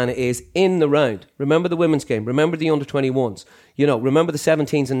say, Dan, is in the round, remember the women's game, remember the under-21s, you know, remember the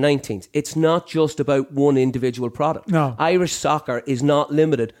 17s and 19s. It's not just about one individual product. No. Irish soccer is not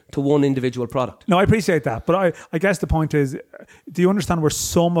limited to one individual product. No, I appreciate that. But I guess the point is, do you understand where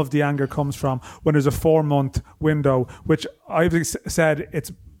some of the anger comes from when there's a 4-month window, which I've said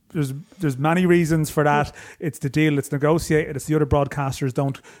there's many reasons for that. It's the deal, it's negotiated, it's the other broadcasters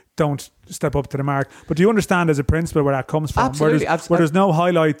don't step up to the mark. But do you understand as a principle where that comes from? Absolutely. Where there's no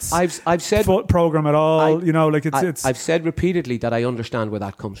highlights I've said program at all. You know, like it's I've said repeatedly that I understand where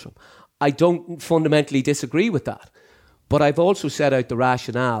that comes from. I don't fundamentally disagree with that. But I've also set out the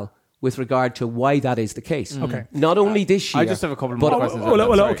rationale with regard to why that is the case. Okay. Not only this year. I just have a couple more questions.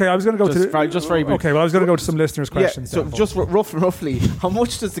 Okay, I was going to go just very brief. Okay, well, I was going to go to some listeners' questions. So just roughly, how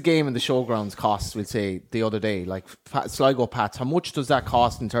much does the game in the showgrounds cost, we'll say, the other day? Like Sligo Pats, how much does that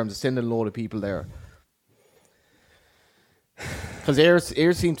cost in terms of sending a load of people there? Because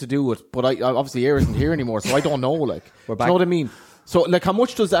Ayr seem to do it, but obviously Ayr isn't here anymore, so I don't know. Like, we're back. You know what I mean? So, like, how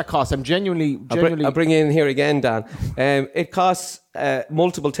much does that cost? I'm genuinely... I'll bring you in here again, Dan. It costs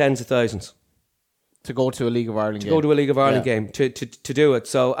multiple tens of thousands. to go to a League of Ireland game. Go to a League of Ireland game to do it.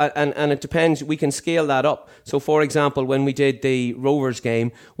 So and it depends. We can scale that up. So for example, when we did the Rovers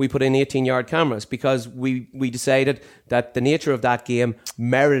game, we put in 18-yard cameras because we decided that the nature of that game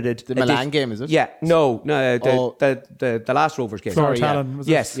merited the Milan game. Is it? Yeah. No. The last Rovers game. Sorry, was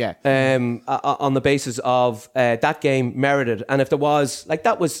yes. Yeah. On the basis of that game merited, and if there was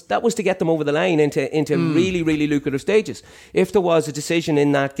that was to get them over the line into really, really lucrative stages. If there was a decision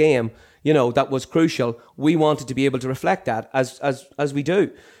in that game, that was crucial, we wanted to be able to reflect that as we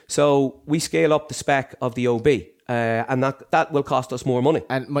do. So we scale up the spec of the OB. And that will cost us more money.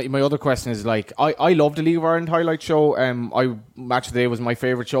 And my other question is, I love the League of Ireland highlight show. Match of the Day was my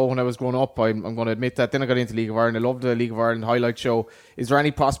favourite show when I was growing up. I'm going to admit that. Then I got into League of Ireland. I loved the League of Ireland highlight show. Is there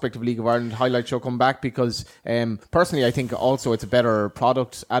any prospect of League of Ireland highlight show come back? Because personally, I think also it's a better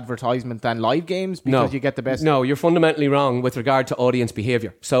product advertisement than live games because you get the best. No, you're fundamentally wrong with regard to audience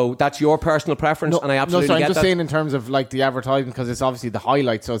behaviour. So that's your personal preference, and I absolutely get that. I'm just saying in terms of the advertisement, because it's obviously the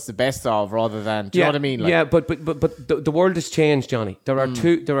highlight, so it's the best of rather than. Do you know what I mean? But the world has changed, Johnny. There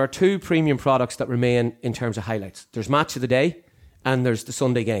are two premium products that remain in terms of highlights. There's Match of the Day and there's the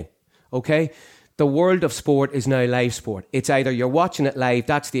Sunday game. Okay? The world of sport is now live sport. It's either you're watching it live,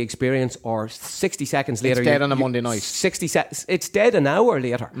 that's the experience, or 60 seconds later... It's dead on a Monday night. 60 seconds. It's dead an hour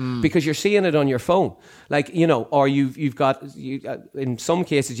later because you're seeing it on your phone. Or you've got... in some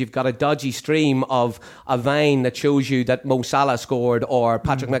cases, you've got a dodgy stream of a Vine that shows you that Mo Salah scored or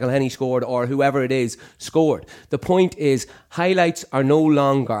Patrick McElhenney scored or whoever it is scored. The point is, highlights are no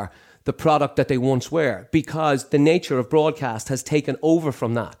longer the product that they once were because the nature of broadcast has taken over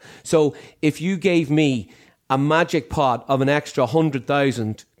from that. So if you gave me a magic pot of an extra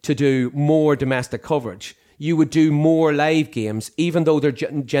 100,000 to do more domestic coverage, you would do more live games, even though they're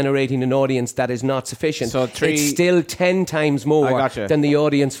generating an audience that is not sufficient. So it's still 10 times more than the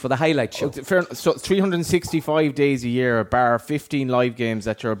audience for the highlight show. So 365 days a year, bar 15 live games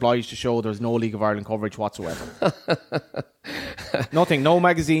that you're obliged to show, there's no League of Ireland coverage whatsoever. Nothing, no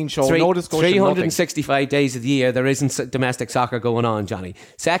magazine show, no discussion, 365 days of the year, there isn't domestic soccer going on, Johnny.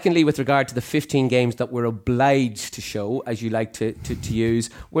 Secondly, with regard to the 15 games that we're obliged to show, as you like to use,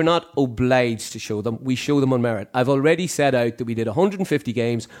 we're not obliged to show them. We show them on merit. I've already set out that we did 150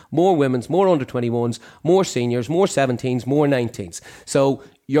 games, more women's, more under-21s, more seniors, more 17s, more 19s. So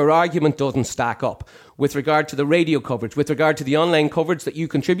your argument doesn't stack up. With regard to the radio coverage, with regard to the online coverage that you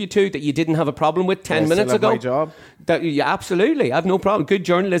contribute to, that you didn't have a problem with 10 minutes ago. My job. Absolutely. I have no problem. Good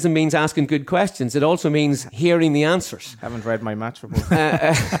journalism means asking good questions. It also means hearing the answers. Haven't read my match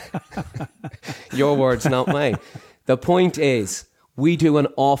report. Your words, not mine. The point is, we do an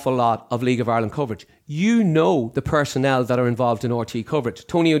awful lot of League of Ireland coverage. You know the personnel that are involved in RT coverage.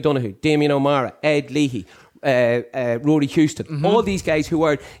 Tony O'Donoghue, Damien O'Mara, Ed Leahy, Rory Houston, all these guys who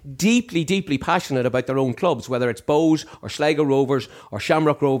are deeply, deeply passionate about their own clubs, whether it's Bows or Sligo Rovers or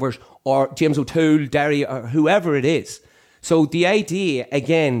Shamrock Rovers or James O'Toole, Derry or whoever it is. So the idea,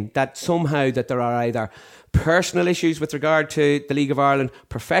 again, that somehow that there are either personal issues with regard to the League of Ireland,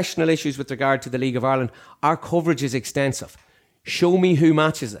 professional issues with regard to the League of Ireland, our coverage is extensive. Show me who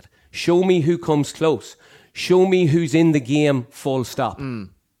matches it. Show me who comes close. Show me who's in the game, full stop.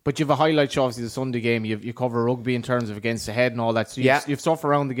 But you have a highlight show, obviously, the Sunday game. You cover rugby in terms of against the head and all that. So you've stuff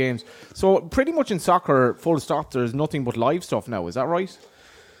around the games. So pretty much in soccer, full stop, there's nothing but live stuff now. Is that right?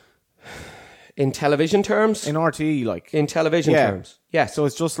 In television terms? In RTE, in television terms. Yes. So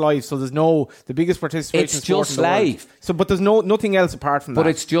it's just live. So there's the biggest participation. It's just live. So, but there's nothing else apart from that. But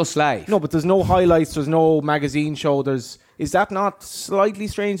it's just live. No, but there's no highlights. There's no magazine show. Is that not slightly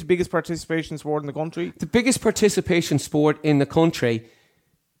strange? The biggest participation sport in the country? The biggest participation sport in the country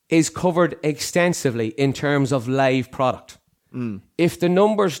is covered extensively in terms of live product. If the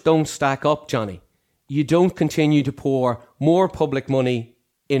numbers don't stack up, Johnny, you don't continue to pour more public money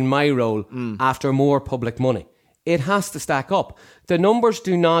in my role after more public money. It has to stack up. The numbers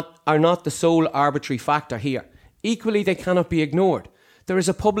are not the sole arbitrary factor here. Equally, they cannot be ignored. There is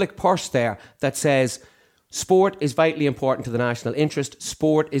a public purse there that says sport is vitally important to the national interest.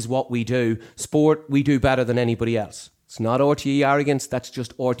 Sport is what we do. Sport we do better than anybody else. It's not RTE arrogance, that's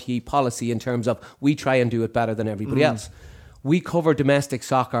just RTE policy in terms of we try and do it better than everybody else. We cover domestic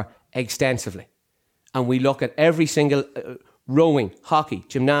soccer extensively. And we look at every single rowing, hockey,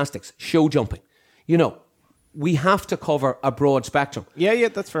 gymnastics, show jumping. We have to cover a broad spectrum. Yeah,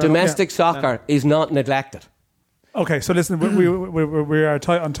 that's fair. Domestic soccer is not neglected. Okay, so listen, we are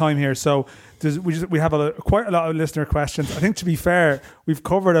tight on time here, so we have quite a lot of listener questions. I think, to be fair, we've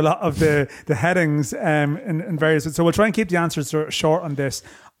covered a lot of the headings in various. So we'll try and keep the answers short on this.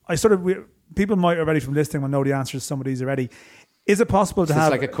 People might already from listening will know the answers to some of these already. Is it possible to It's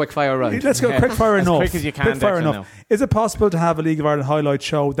have like a quick fire round. Let's go quick fire As enough. quick as you can, Quick fire Declan, enough. now. Is it possible to have a League of Ireland highlight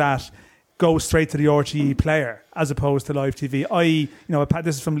show that goes straight to the RTE player as opposed to live TV? I.e.,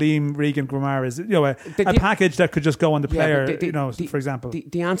 this is from Liam Regan Gramar. Is a package that could just go on the player? For example.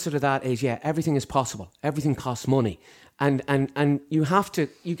 The answer to that is everything is possible. Everything costs money, and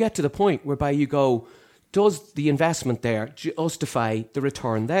you get to the point whereby you go, does the investment there justify the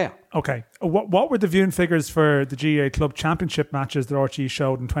return there? Okay. What were the viewing figures for the GAA Club Championship matches that RTE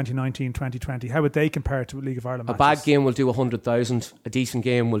showed in 2019-2020? How would they compare to League of Ireland matches? A bad game will do 100,000. A decent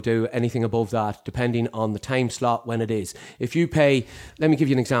game will do anything above that, depending on the time slot when it is. If you pay, let me give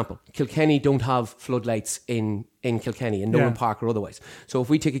you an example. Kilkenny don't have floodlights in Kilkenny, in Nolan Park or otherwise. So if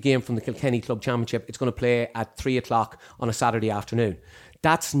we take a game from the Kilkenny Club Championship, it's going to play at 3 o'clock on a Saturday afternoon.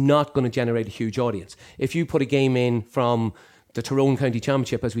 That's not going to generate a huge audience. If you put a game in from the Tyrone County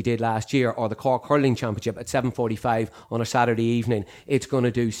Championship, as we did last year, or the Cork Hurling Championship at 7:45 on a Saturday evening, it's going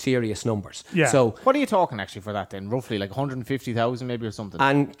to do serious numbers. Yeah. So, What are you talking actually for that then? Roughly like 150,000 maybe or something?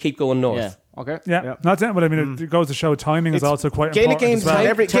 and keep going north. Yeah. Okay. Yeah. Not that, but I mean, it goes to show timing is also quite Gaelic important. games as well.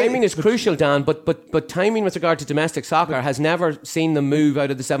 every- Timing is crucial, Dan, but timing with regard to domestic soccer has never seen them move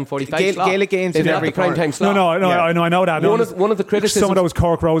out of the 7:45 slot. Gaelic games They've in got every the prime corner. time slot. No, Yeah. I know that. One of the criticisms. Some of those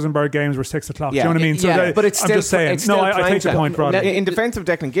Cork Rosenborg games were 6 o'clock. Yeah. Do you know what I mean? So Yeah, but it's I'm still- just saying. it's still I prime take the time. point, Rodney. In defence of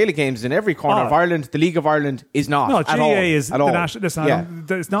Declan, Gaelic games in every corner Oh. of Ireland. The League of Ireland is not. No, at GAA all, is at the all. national. Listen, Yeah.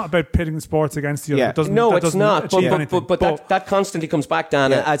 it's not about pitting sports against the other. Yeah. It doesn't, No, that it's doesn't not. achieve anything. But that constantly comes back,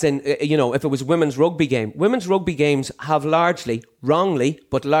 Dan, Yeah. as in, if it was a women's rugby game. Women's rugby games have largely, wrongly,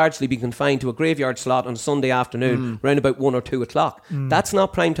 but largely been confined to a graveyard slot on a Sunday afternoon around about 1 or 2 o'clock. That's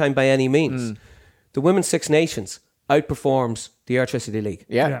not prime time by any means. The Women's Six Nations outperforms the Airtricity League.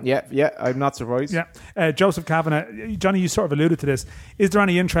 Yeah. I'm not surprised. Yeah. Joseph Kavanagh, Johnny, you sort of alluded to this. Is there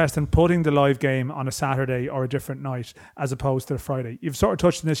any interest in putting the live game on a Saturday or a different night as opposed to a Friday? You've sort of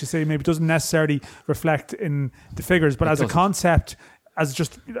touched on this. You say maybe it doesn't necessarily reflect in the figures, but as a concept, as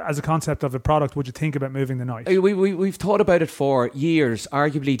a concept of a product, would you think about moving the night? We've thought about it for years,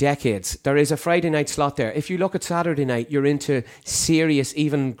 arguably decades. There is a Friday night slot there. If you look at Saturday night, you're into serious,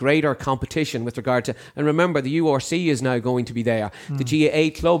 even greater competition with regard to, and remember, the URC is now going to be there. The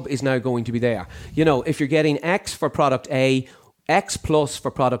GAA Club is now going to be there. If you're getting X for product A, X plus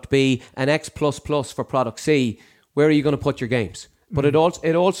for product B, and X plus plus for product C, where are you going to put your games? But it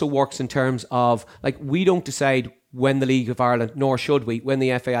also works in terms of, like, we don't decide when the League of Ireland, nor should we, when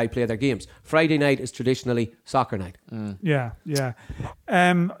the FAI play their games. Friday night is traditionally soccer night. Yeah.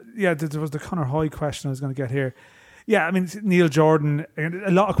 There was the Conor Hoy question I was going to get here. Yeah, I mean, Neil Jordan,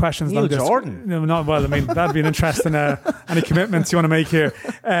 a lot of questions. Neil like this. Jordan? No, not well. I mean, that'd be an interesting, any commitments you want to make here.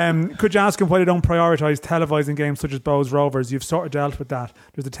 Could you ask him why they don't prioritise televising games such as Bows Rovers? You've sort of dealt with that.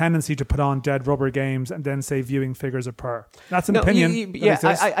 There's a tendency to put on dead rubber games and then say viewing figures are per. That's an opinion.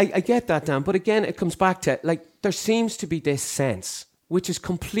 I get that, Dan. But again, it comes back to, like, there seems to be this sense, which is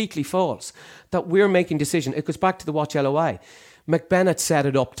completely false, that we're making decisions. It goes back to the Watch LOI. McBennett set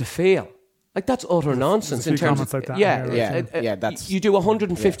it up to fail. Like, that's utter nonsense in terms of like that. That's you do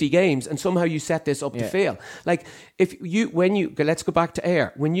 150 games and somehow you set this up to fail. Like, let's go back to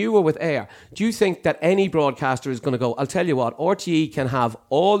Ayr. When you were with Ayr, do you think that any broadcaster is going to go, I'll tell you what, RTE can have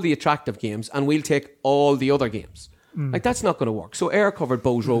all the attractive games and we'll take all the other games? Like, that's not going to work. So Ayr covered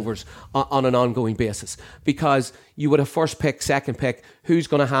Bows Rovers on an ongoing basis because you would have first pick, second pick, who's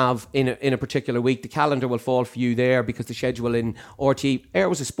going to have in a particular week. The calendar will fall for you there because the schedule in RTE, Ayr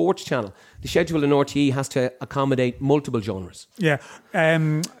was a sports channel. The schedule in RTE has to accommodate multiple genres. Yeah.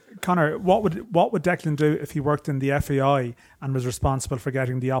 Conor, what would Declan do if he worked in the FAI and was responsible for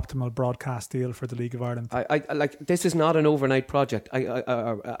getting the optimal broadcast deal for the League of Ireland? I like, this is not an overnight project.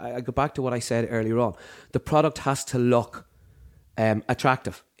 I go back to what I said earlier on. The product has to look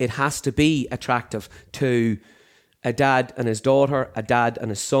attractive. It has to be attractive to a dad and his daughter, a dad and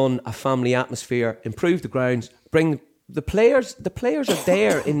his son, a family atmosphere, improve the grounds, bring the players are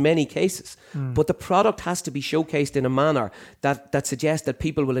there in many cases, but the product has to be showcased in a manner that suggests that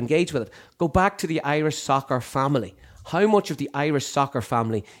people will engage with it. Go back to the Irish soccer family. How much of the Irish soccer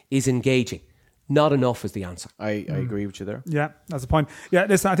family is engaging? Not enough is the answer. I agree with you there. Yeah, that's the point. Yeah,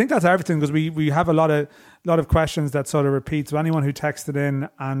 listen, I think that's everything because we have a lot of questions that sort of repeat. So anyone who texted in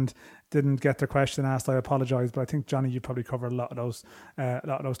and didn't get their question asked, I apologise, but I think, Johnny, you probably covered a lot of those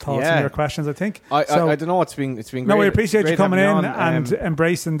thoughts in your questions, I think. I don't know, it's been great. No, we appreciate you coming in on, and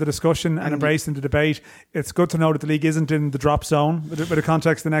embracing the discussion and embracing the debate. It's good to know that the league isn't in the drop zone with the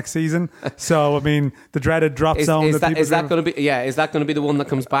context of the next season. So, I mean, the dreaded drop zone. Is that going to be the one that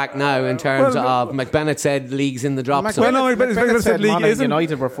comes back now in terms of McBennett said league's in the drop zone? McBennett said league isn't.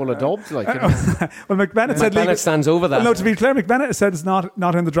 United were full of dubs. Like, well, McBennett McBennett said McBennett stands over that. Well, no, to be clear, McBennett said it's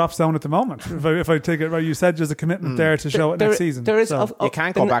not in the drop zone at the moment. If I take it right, you said there's a commitment there to show it next season. There is. So. You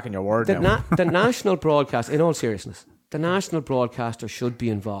can't go back on your word now. The national broadcast, in all seriousness, the national broadcaster should be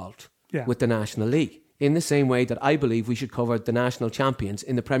involved with the National League in the same way that I believe we should cover the national champions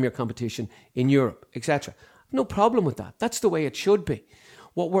in the Premier competition in Europe, etc. No problem with that. That's the way it should be.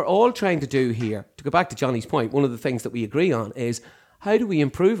 What we're all trying to do here, to go back to Johnny's point, one of the things that we agree on is how do we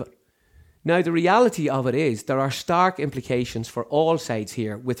improve it? Now, the reality of it is there are stark implications for all sides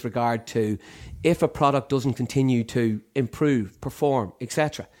here with regard to if a product doesn't continue to improve, perform,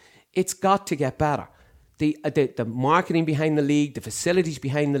 etc. It's got to get better. The marketing behind the league, the facilities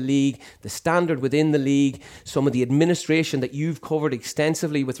behind the league, the standard within the league, some of the administration that you've covered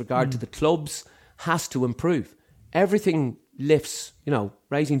extensively with regard to the clubs has to improve. Everything lifts,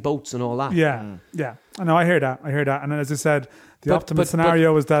 rising boats and all that. Yeah. I know, I hear that. And as I said, the optimal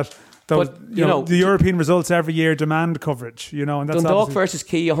scenario is that the European results every year demand coverage, and that's Dundalk versus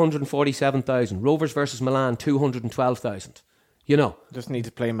Key, 147,000. Rovers versus Milan, 212,000. Just need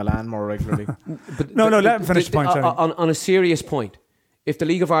to play Milan more regularly. Let him finish the point. On a serious point, if the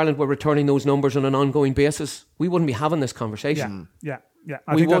League of Ireland were returning those numbers on an ongoing basis, we wouldn't be having this conversation. Yeah.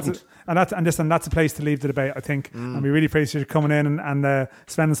 We wouldn't. That's a place to leave the debate, I think. And we really appreciate you coming in and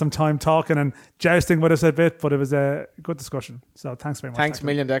spending some time talking and jousting with us a bit, but it was a good discussion. So thanks very much. Thanks Declan. a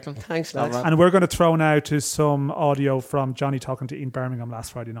million, Declan. Thanks, lads. And we're going to throw now to some audio from Johnny talking to Ian Birmingham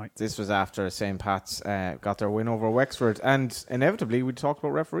last Friday night. This was after St. Pat's got their win over Wexford, and inevitably we talked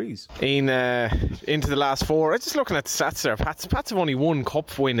about referees. Ian, into the last four. I'm just looking at the stats there. Pats have only one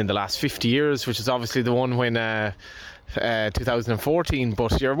cup win in the last 50 years, which is obviously the one when 2014,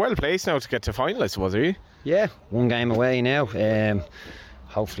 but you're well placed now to get to final, I suppose, are you? Yeah, one game away now.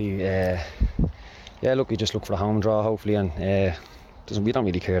 Hopefully, look, we just look for a home draw, hopefully, and we don't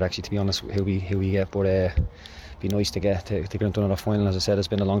really care actually, to be honest, who we get, but be nice to get into another final. As I said, it's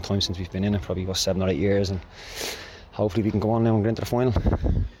been a long time since we've been in it, probably 7 or 8 years, and hopefully we can go on now and get into the final.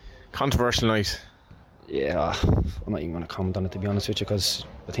 Controversial night. Yeah, I'm not even going to comment on it, to be honest with you, because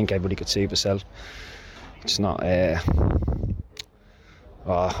I think everybody could see it themselves. It's not. I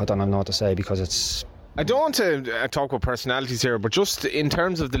don't know what to say, because it's. I don't want to talk about personalities here, but just in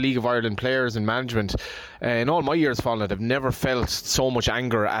terms of the League of Ireland players and management, in all my years following it, I've never felt so much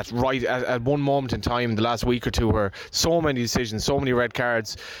anger at one moment in time, the last week or two, where so many decisions, so many red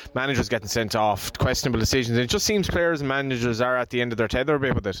cards, managers getting sent off, questionable decisions. And it just seems players and managers are at the end of their tether a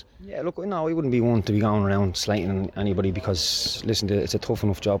bit with it. Yeah, look, no, we wouldn't be one to be going around slating anybody, because listen, it's a tough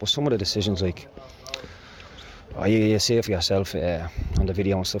enough job. But some of the decisions, like. You see it for yourself on the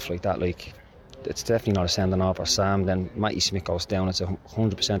video and stuff like that. Like, it's definitely not a sending off or Sam. Then Matty Smith goes down. It's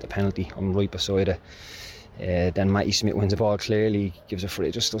 100% a penalty. I'm right beside it. Then Matty Smith wins the ball clearly, gives a free.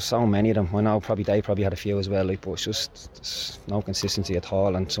 Just there's so many of them. I know they probably had a few as well. Like, but it's just there's no consistency at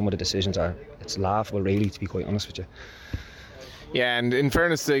all. And some of the decisions it's laughable, really, to be quite honest with you. Yeah, and in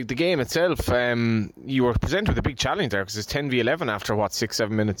fairness, the game itself, you were presented with a big challenge there, because it's 10v11 after 6-7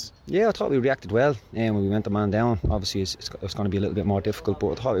 minutes. Yeah, I thought we reacted well when we went the man down. Obviously it's going to be a little bit more difficult,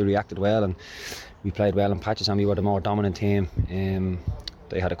 but I thought we reacted well and we played well in patches, and we were the more dominant team.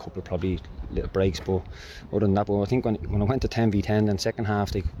 They had a couple of probably little breaks, but other than that, I think when I went to 10v10 then second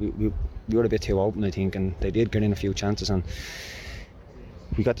half, we were a bit too open, I think, and they did get in a few chances, and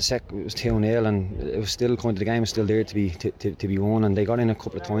we got the second. It was 2-0, and it was still kind of the game was still there to be won. And they got in a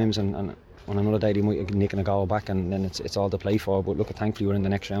couple of times, and on another day they might be nicking a goal back, and then it's all to play for. But look, thankfully we're in the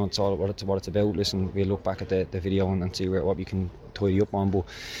next round. It's all what it's about. Listen, we'll look back at the video and see what we can tidy up on. But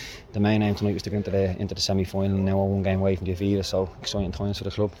the main aim tonight was to get into the semi-final. Now we're one game away from the Aviva, so exciting times for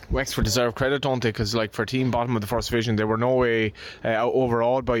the club. Wexford deserve credit, don't they? Because for a team bottom of the first division, they were no way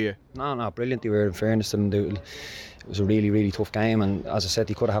overawed by you. No, brilliant. They were, in fairness to them. It was a really, really tough game, and as I said,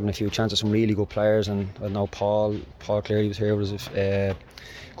 they could have had a few chances. Some really good players, and I know Paul Cleary was here. Was a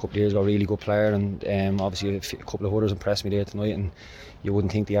couple of years ago, really good player, and obviously a couple of others impressed me there tonight. And you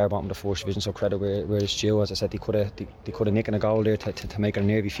wouldn't think they are bottom of the first division, so credit where it's due. As I said, they could have nicked a goal there to make it a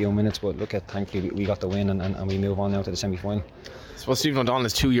nervy few minutes, but look at, thankfully we got the win, and we move on now to the semi-final. I suppose Stephen O'Donnell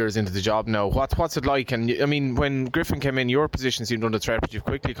is 2 years into the job now. What's it like? And I mean, when Griffin came in, your position seemed under threat, but you've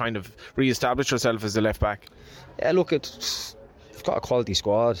quickly kind of re-established yourself as the left back. Yeah, look, we've got a quality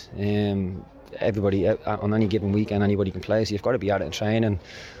squad. Everybody on any given weekend, anybody can play, so you've got to be at it in training.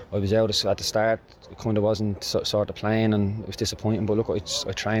 I was out at the start, it kind of wasn't sort of playing, and it was disappointing, but look,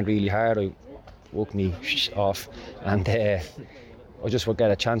 I trained really hard. I woke me off, and I just would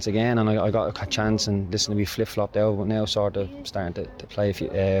get a chance again, and I got a chance, and listen, we flip-flopped out, but now sort of starting to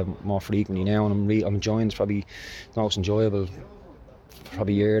play more frequently now, and I'm enjoying. It's probably the most enjoyable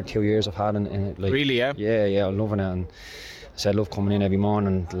probably year, 2 years I've had in it. Like, Really, yeah? Yeah, I'm loving it. And I said I love coming in every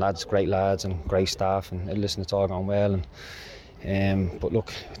morning. The lads, great lads and great staff, and listen, it's all going well. And but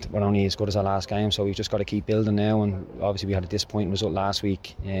look, we're only as good as our last game, so we've just got to keep building now. And obviously we had a disappointing result last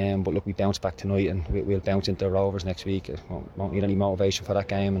week, but look, we bounced back tonight, and we'll bounce into the Rovers next week. Won't need any motivation for that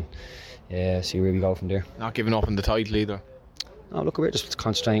game, and see where we go from there. Not giving up on the title either. No, look, we're just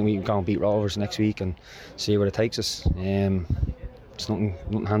concentrating. We can go and beat Rovers next week and see where it takes us. It's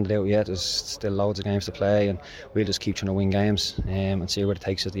nothing handed out yet. There's still loads of games to play, and we'll just keep trying to win games and see where it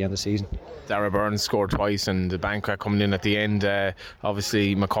takes us at the end of the season. Dara Burns scored twice, and the Banquet coming in at the end.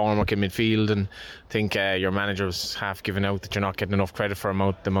 Obviously McCormack in midfield, and I think your manager was half giving out that you're not getting enough credit for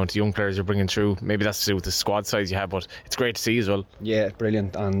the amount of young players you're bringing through. Maybe that's to do with the squad size you have, but it's great to see as well. Yeah,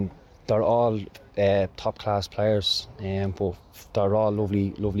 brilliant, and they're all top class players, but they're all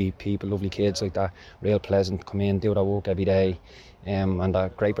lovely people, lovely kids like that. Real pleasant, come in, do their work every day, and they're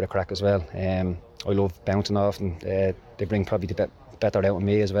great with the crack as well. I love bouncing off, and they bring probably the better out of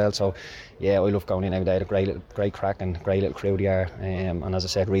me as well. So yeah, I love going in every day. They're great crack and great little crew they are, and as I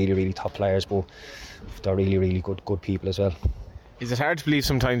said, really top players, but they're really good people as well. Is it hard to believe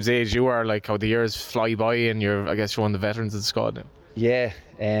sometimes the age you are, like how the years fly by, and I guess you're one of the veterans of the squad now? Yeah,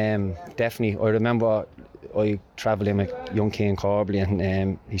 definitely. I remember I travelled in with young Cian Corbally,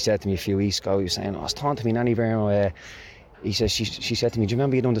 and he said to me a few weeks ago, he was saying, I was talking to me nanny Bermo, he says, she said to me, do you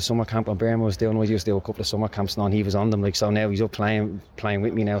remember you done the summer camp on Bermo was doing? We used to do a couple of summer camps and he was on them, like, so now he's up playing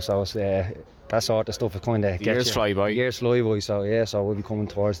with me now, so it's, that sort of stuff is kind of years fly by. Years fly by, so yeah, so we'll be coming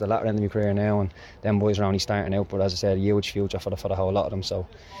towards the latter end of my career now, and them boys are only starting out, but as I said, a huge future for the whole lot of them, so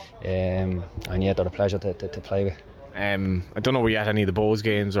and yeah, they're a pleasure to play with. I don't know where you at any of the Bows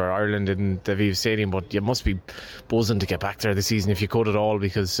games or Ireland in the Aviva Stadium, but you must be buzzing to get back there this season if you could at all,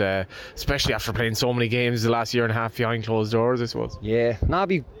 because especially after playing so many games the last year and a half behind closed doors, I suppose. Yeah, it'd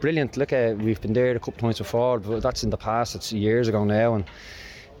be brilliant. Look, we've been there a couple of times before, but that's in the past. It's years ago now, and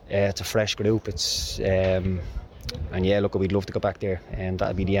it's a fresh group. It's and yeah, look, we'd love to go back there, and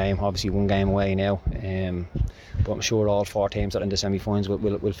that'd be the aim. Obviously, one game away now, but I'm sure all 4 teams that are in the semi-finals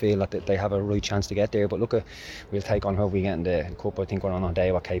will feel that they have a right chance to get there. But look, we'll take on whoever we get in the cup. I think we're on our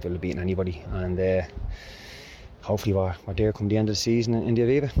day. We're capable of beating anybody, and hopefully we're there come the end of the season in the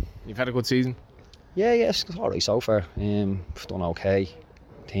Aviva. You've had a good season? Yeah, it's all right so far. I've done okay.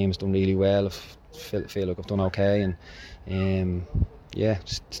 Team's done really well. I feel like I've done okay, and yeah,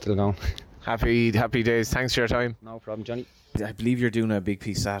 still going. Happy days. Thanks for your time. No problem, Johnny. I believe you're doing a big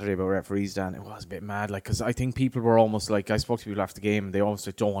piece Saturday about referees, Dan. It was a bit mad, like, because I think people were almost like, I spoke to people after the game, and they almost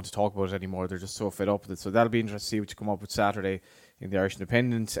like, don't want to talk about it anymore. They're just so fed up with it. So that'll be interesting to see what you come up with Saturday in the Irish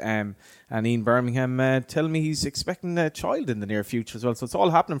Independent. And Ian Birmingham telling me he's expecting a child in the near future as well. So it's all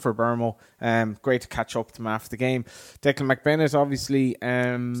happening for Bermo. Great to catch up with him after the game. Declan McBennett, obviously.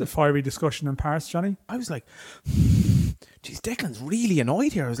 It's a fiery discussion in Paris, Johnny. I was like, geez, Declan's really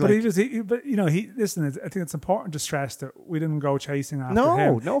annoyed here. I was but like, but you know, listen, I think it's important to stress that we didn't go chasing after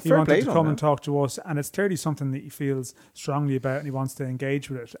him. No, he fair wanted play to come and talk to us, and it's clearly something that he feels strongly about, and he wants to engage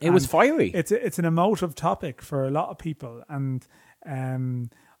with it. It was fiery. It's an emotive topic for a lot of people, and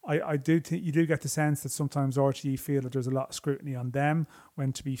I do think you do get the sense that sometimes RTE feel that there's a lot of scrutiny on them,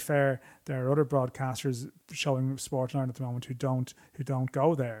 when, to be fair, there are other broadcasters showing Sportline at the moment who don't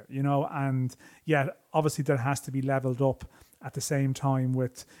go there, you know. And yeah, obviously that has to be leveled up at the same time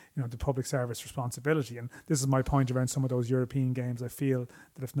with, you know, the public service responsibility. And this is my point around some of those European games. I feel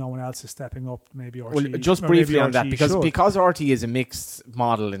that if no one else is stepping up, maybe RTE. Well, just briefly on that, because should. RTE is a mixed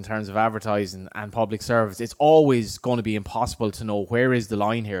model in terms of advertising and public service, it's always going to be impossible to know where is the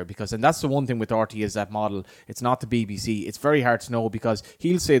line here, and that's the one thing with RTE is that model. It's not the BBC. It's very hard to know, because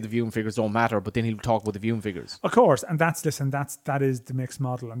he'll say the viewing figures don't matter, but then he'll talk about the viewing figures. Of course, and that is the mixed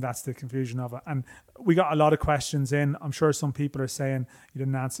model, and that's the confusion of it. And we got a lot of questions in. I'm sure some people are saying you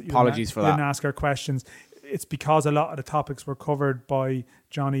didn't answer. Apologies for that. You didn't ask our questions. It's because a lot of the topics were covered by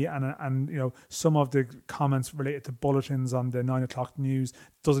Johnny, and you know, some of the comments related to bulletins on the 9:00 news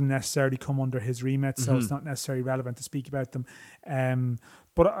doesn't necessarily come under his remit, so it's not necessarily relevant to speak about them.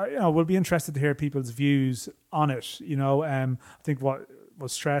 But you know, we'll be interested to hear people's views on it. You know, I think what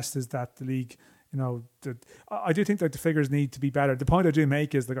was stressed is that the league, you know, I do think that the figures need to be better. The point I do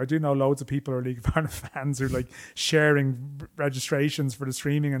make is, like, I do know loads of people are League of Ireland fans who are like sharing registrations for the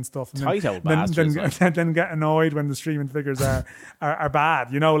streaming and stuff, and then get annoyed when the streaming figures are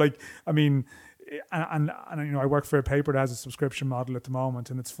bad. You know, like, I mean, and you know, I work for a paper that has a subscription model at the moment,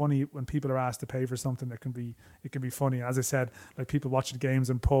 and it's funny when people are asked to pay for something that can be funny. As I said, like, people watching games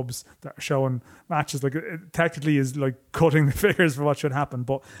in pubs that are showing matches, like, it technically is like cutting the figures for what should happen.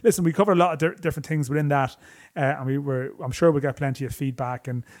 But listen, we cover a lot of different things within that. and I'm sure we'll get plenty of feedback.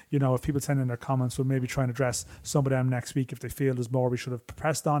 And if people send in their comments, we'll maybe try and address some of them next week if they feel there's more we should have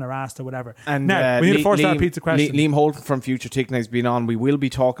pressed on or asked or whatever. And now we need a 4-star pizza question. Liam Holton from Future Ticketing has been on. We will be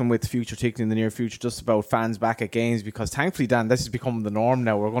talking with Future Ticketing in the near future just about fans back at games, because thankfully, Dan, this has become the norm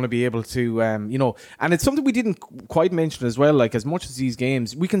now. We're going to be able to, and it's something we didn't quite mention as well. Like, as much as these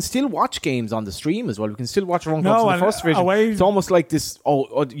games, we can still watch games on the stream as well. We can still watch our own clubs in the first division. It's almost like this.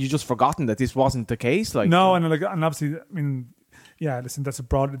 You just forgotten that this wasn't the case. Like, no, and obviously, I mean. Yeah, listen, that's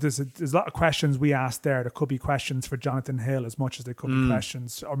there's a lot of questions we asked there. There could be questions for Jonathan Hill as much as they could be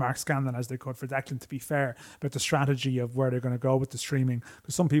questions, or Mark Scanlon as they could for Declan, to be fair, about the strategy of where they're going to go with the streaming.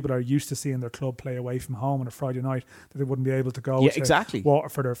 Because some people are used to seeing their club play away from home on a Friday night, that they wouldn't be able to go to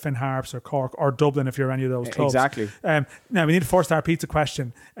Waterford or Finn Harps or Cork or Dublin if you're any of those clubs. Exactly. Now, we need a 4-star pizza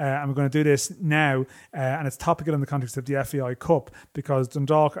question, and we're going to do this now, and it's topical in the context of the FAI Cup, because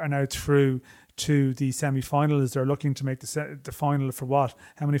Dundalk are now through to the semi-finals. They're looking to make the final for what?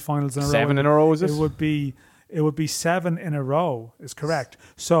 How many finals in a row? 7 in a row, is it? It would be 7 in a row, is correct.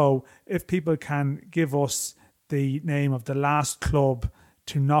 So if people can give us the name of the last club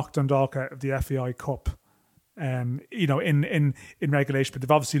to knock Dundalk out of the FAI Cup, in regulation, but they've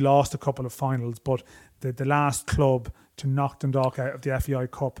obviously lost a couple of finals, but the last club to knock Dundalk out of the FAI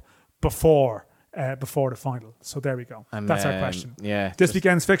Cup before the final. So there we go. That's our question. Yeah. This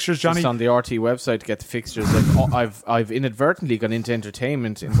weekend's fixtures, Johnny. Just on the RT website to get the fixtures. I've inadvertently gone into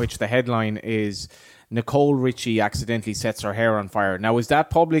entertainment, in which the headline is Nicole Richie accidentally sets her hair on fire. Now, is that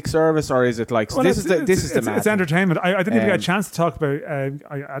public service, or is it like it's entertainment? I didn't even get a chance to talk about.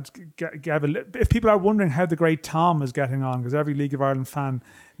 If people are wondering how the great Tom is getting on, because every League of Ireland fan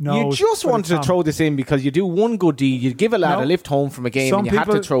knows. You just wanted to throw this in because you do one good deed. You give a lad a lift home from a game, and you had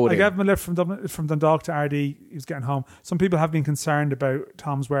to throw it in. I gave him a lift from Dundalk to RD. He was getting home. Some people have been concerned about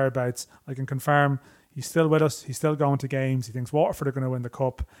Tom's whereabouts. I can confirm he's still with us. He's still going to games. He thinks Waterford are going to win the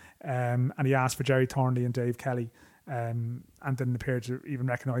cup. And he asked for Jerry Thornley and Dave Kelly, and didn't appear to even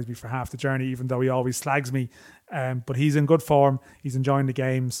recognise me for half the journey, even though he always slags me. But he's in good form. He's enjoying the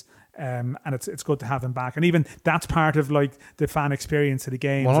games. And it's good to have him back, and even that's part of like the fan experience of the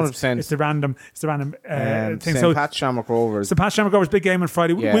game. 100%. It's the random thing. So Pat Shamrock Rovers. So Pat Shamrock Rovers big game on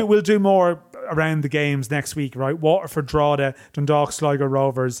Friday. Yeah. We'll do more around the games next week, right? Waterford, Drogheda, Dundalk, Sligo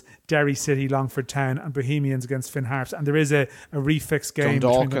Rovers, Derry City, Longford Town, and Bohemians against Finn Harps. And there is a refix game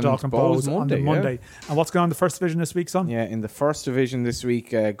between Dundalk and Bohs on the Monday. Yeah. And what's going on in the first division this week, son? Yeah, in the first division this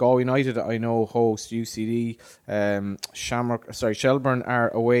week, Galway United, I know, host UCD. Shelburne are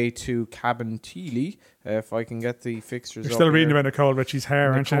away to Cabinteely. If I can get the fixtures. You're still reading about Nicole Richie's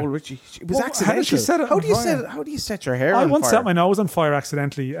hair, aren't you? Nicole Richie. It was accidental. How did she set it? How do you set your hair on fire? I once set my nose on fire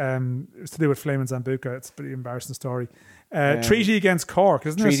accidentally. It was to do with Flame and Zambuca. It's a pretty embarrassing story. Treaty against Cork,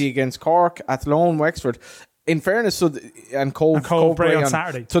 isn't it? Treaty against Cork, Athlone, Wexford. In fairness, and Cove Bray on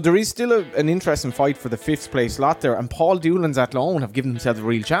Saturday. So there is still an interesting fight for the 5th place slot there, and Paul Doolan's Athlone have given themselves a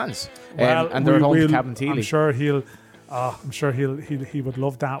real chance. And they're at home to Cabinteely. I'm sure he would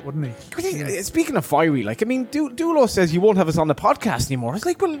love that, wouldn't he? Speaking of fiery, Dulo says you won't have us on the podcast anymore. It's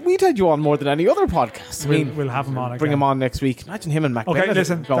like, well, we'd had you on more than any other podcast. We'll have him on again. Bring him on next week. Imagine him and Mac. Okay,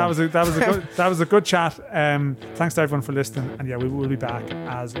 listen, that was a good chat. Thanks to everyone for listening, and yeah, we will be back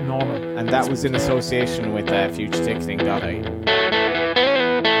as normal. And that was in association with futureticketing.ie.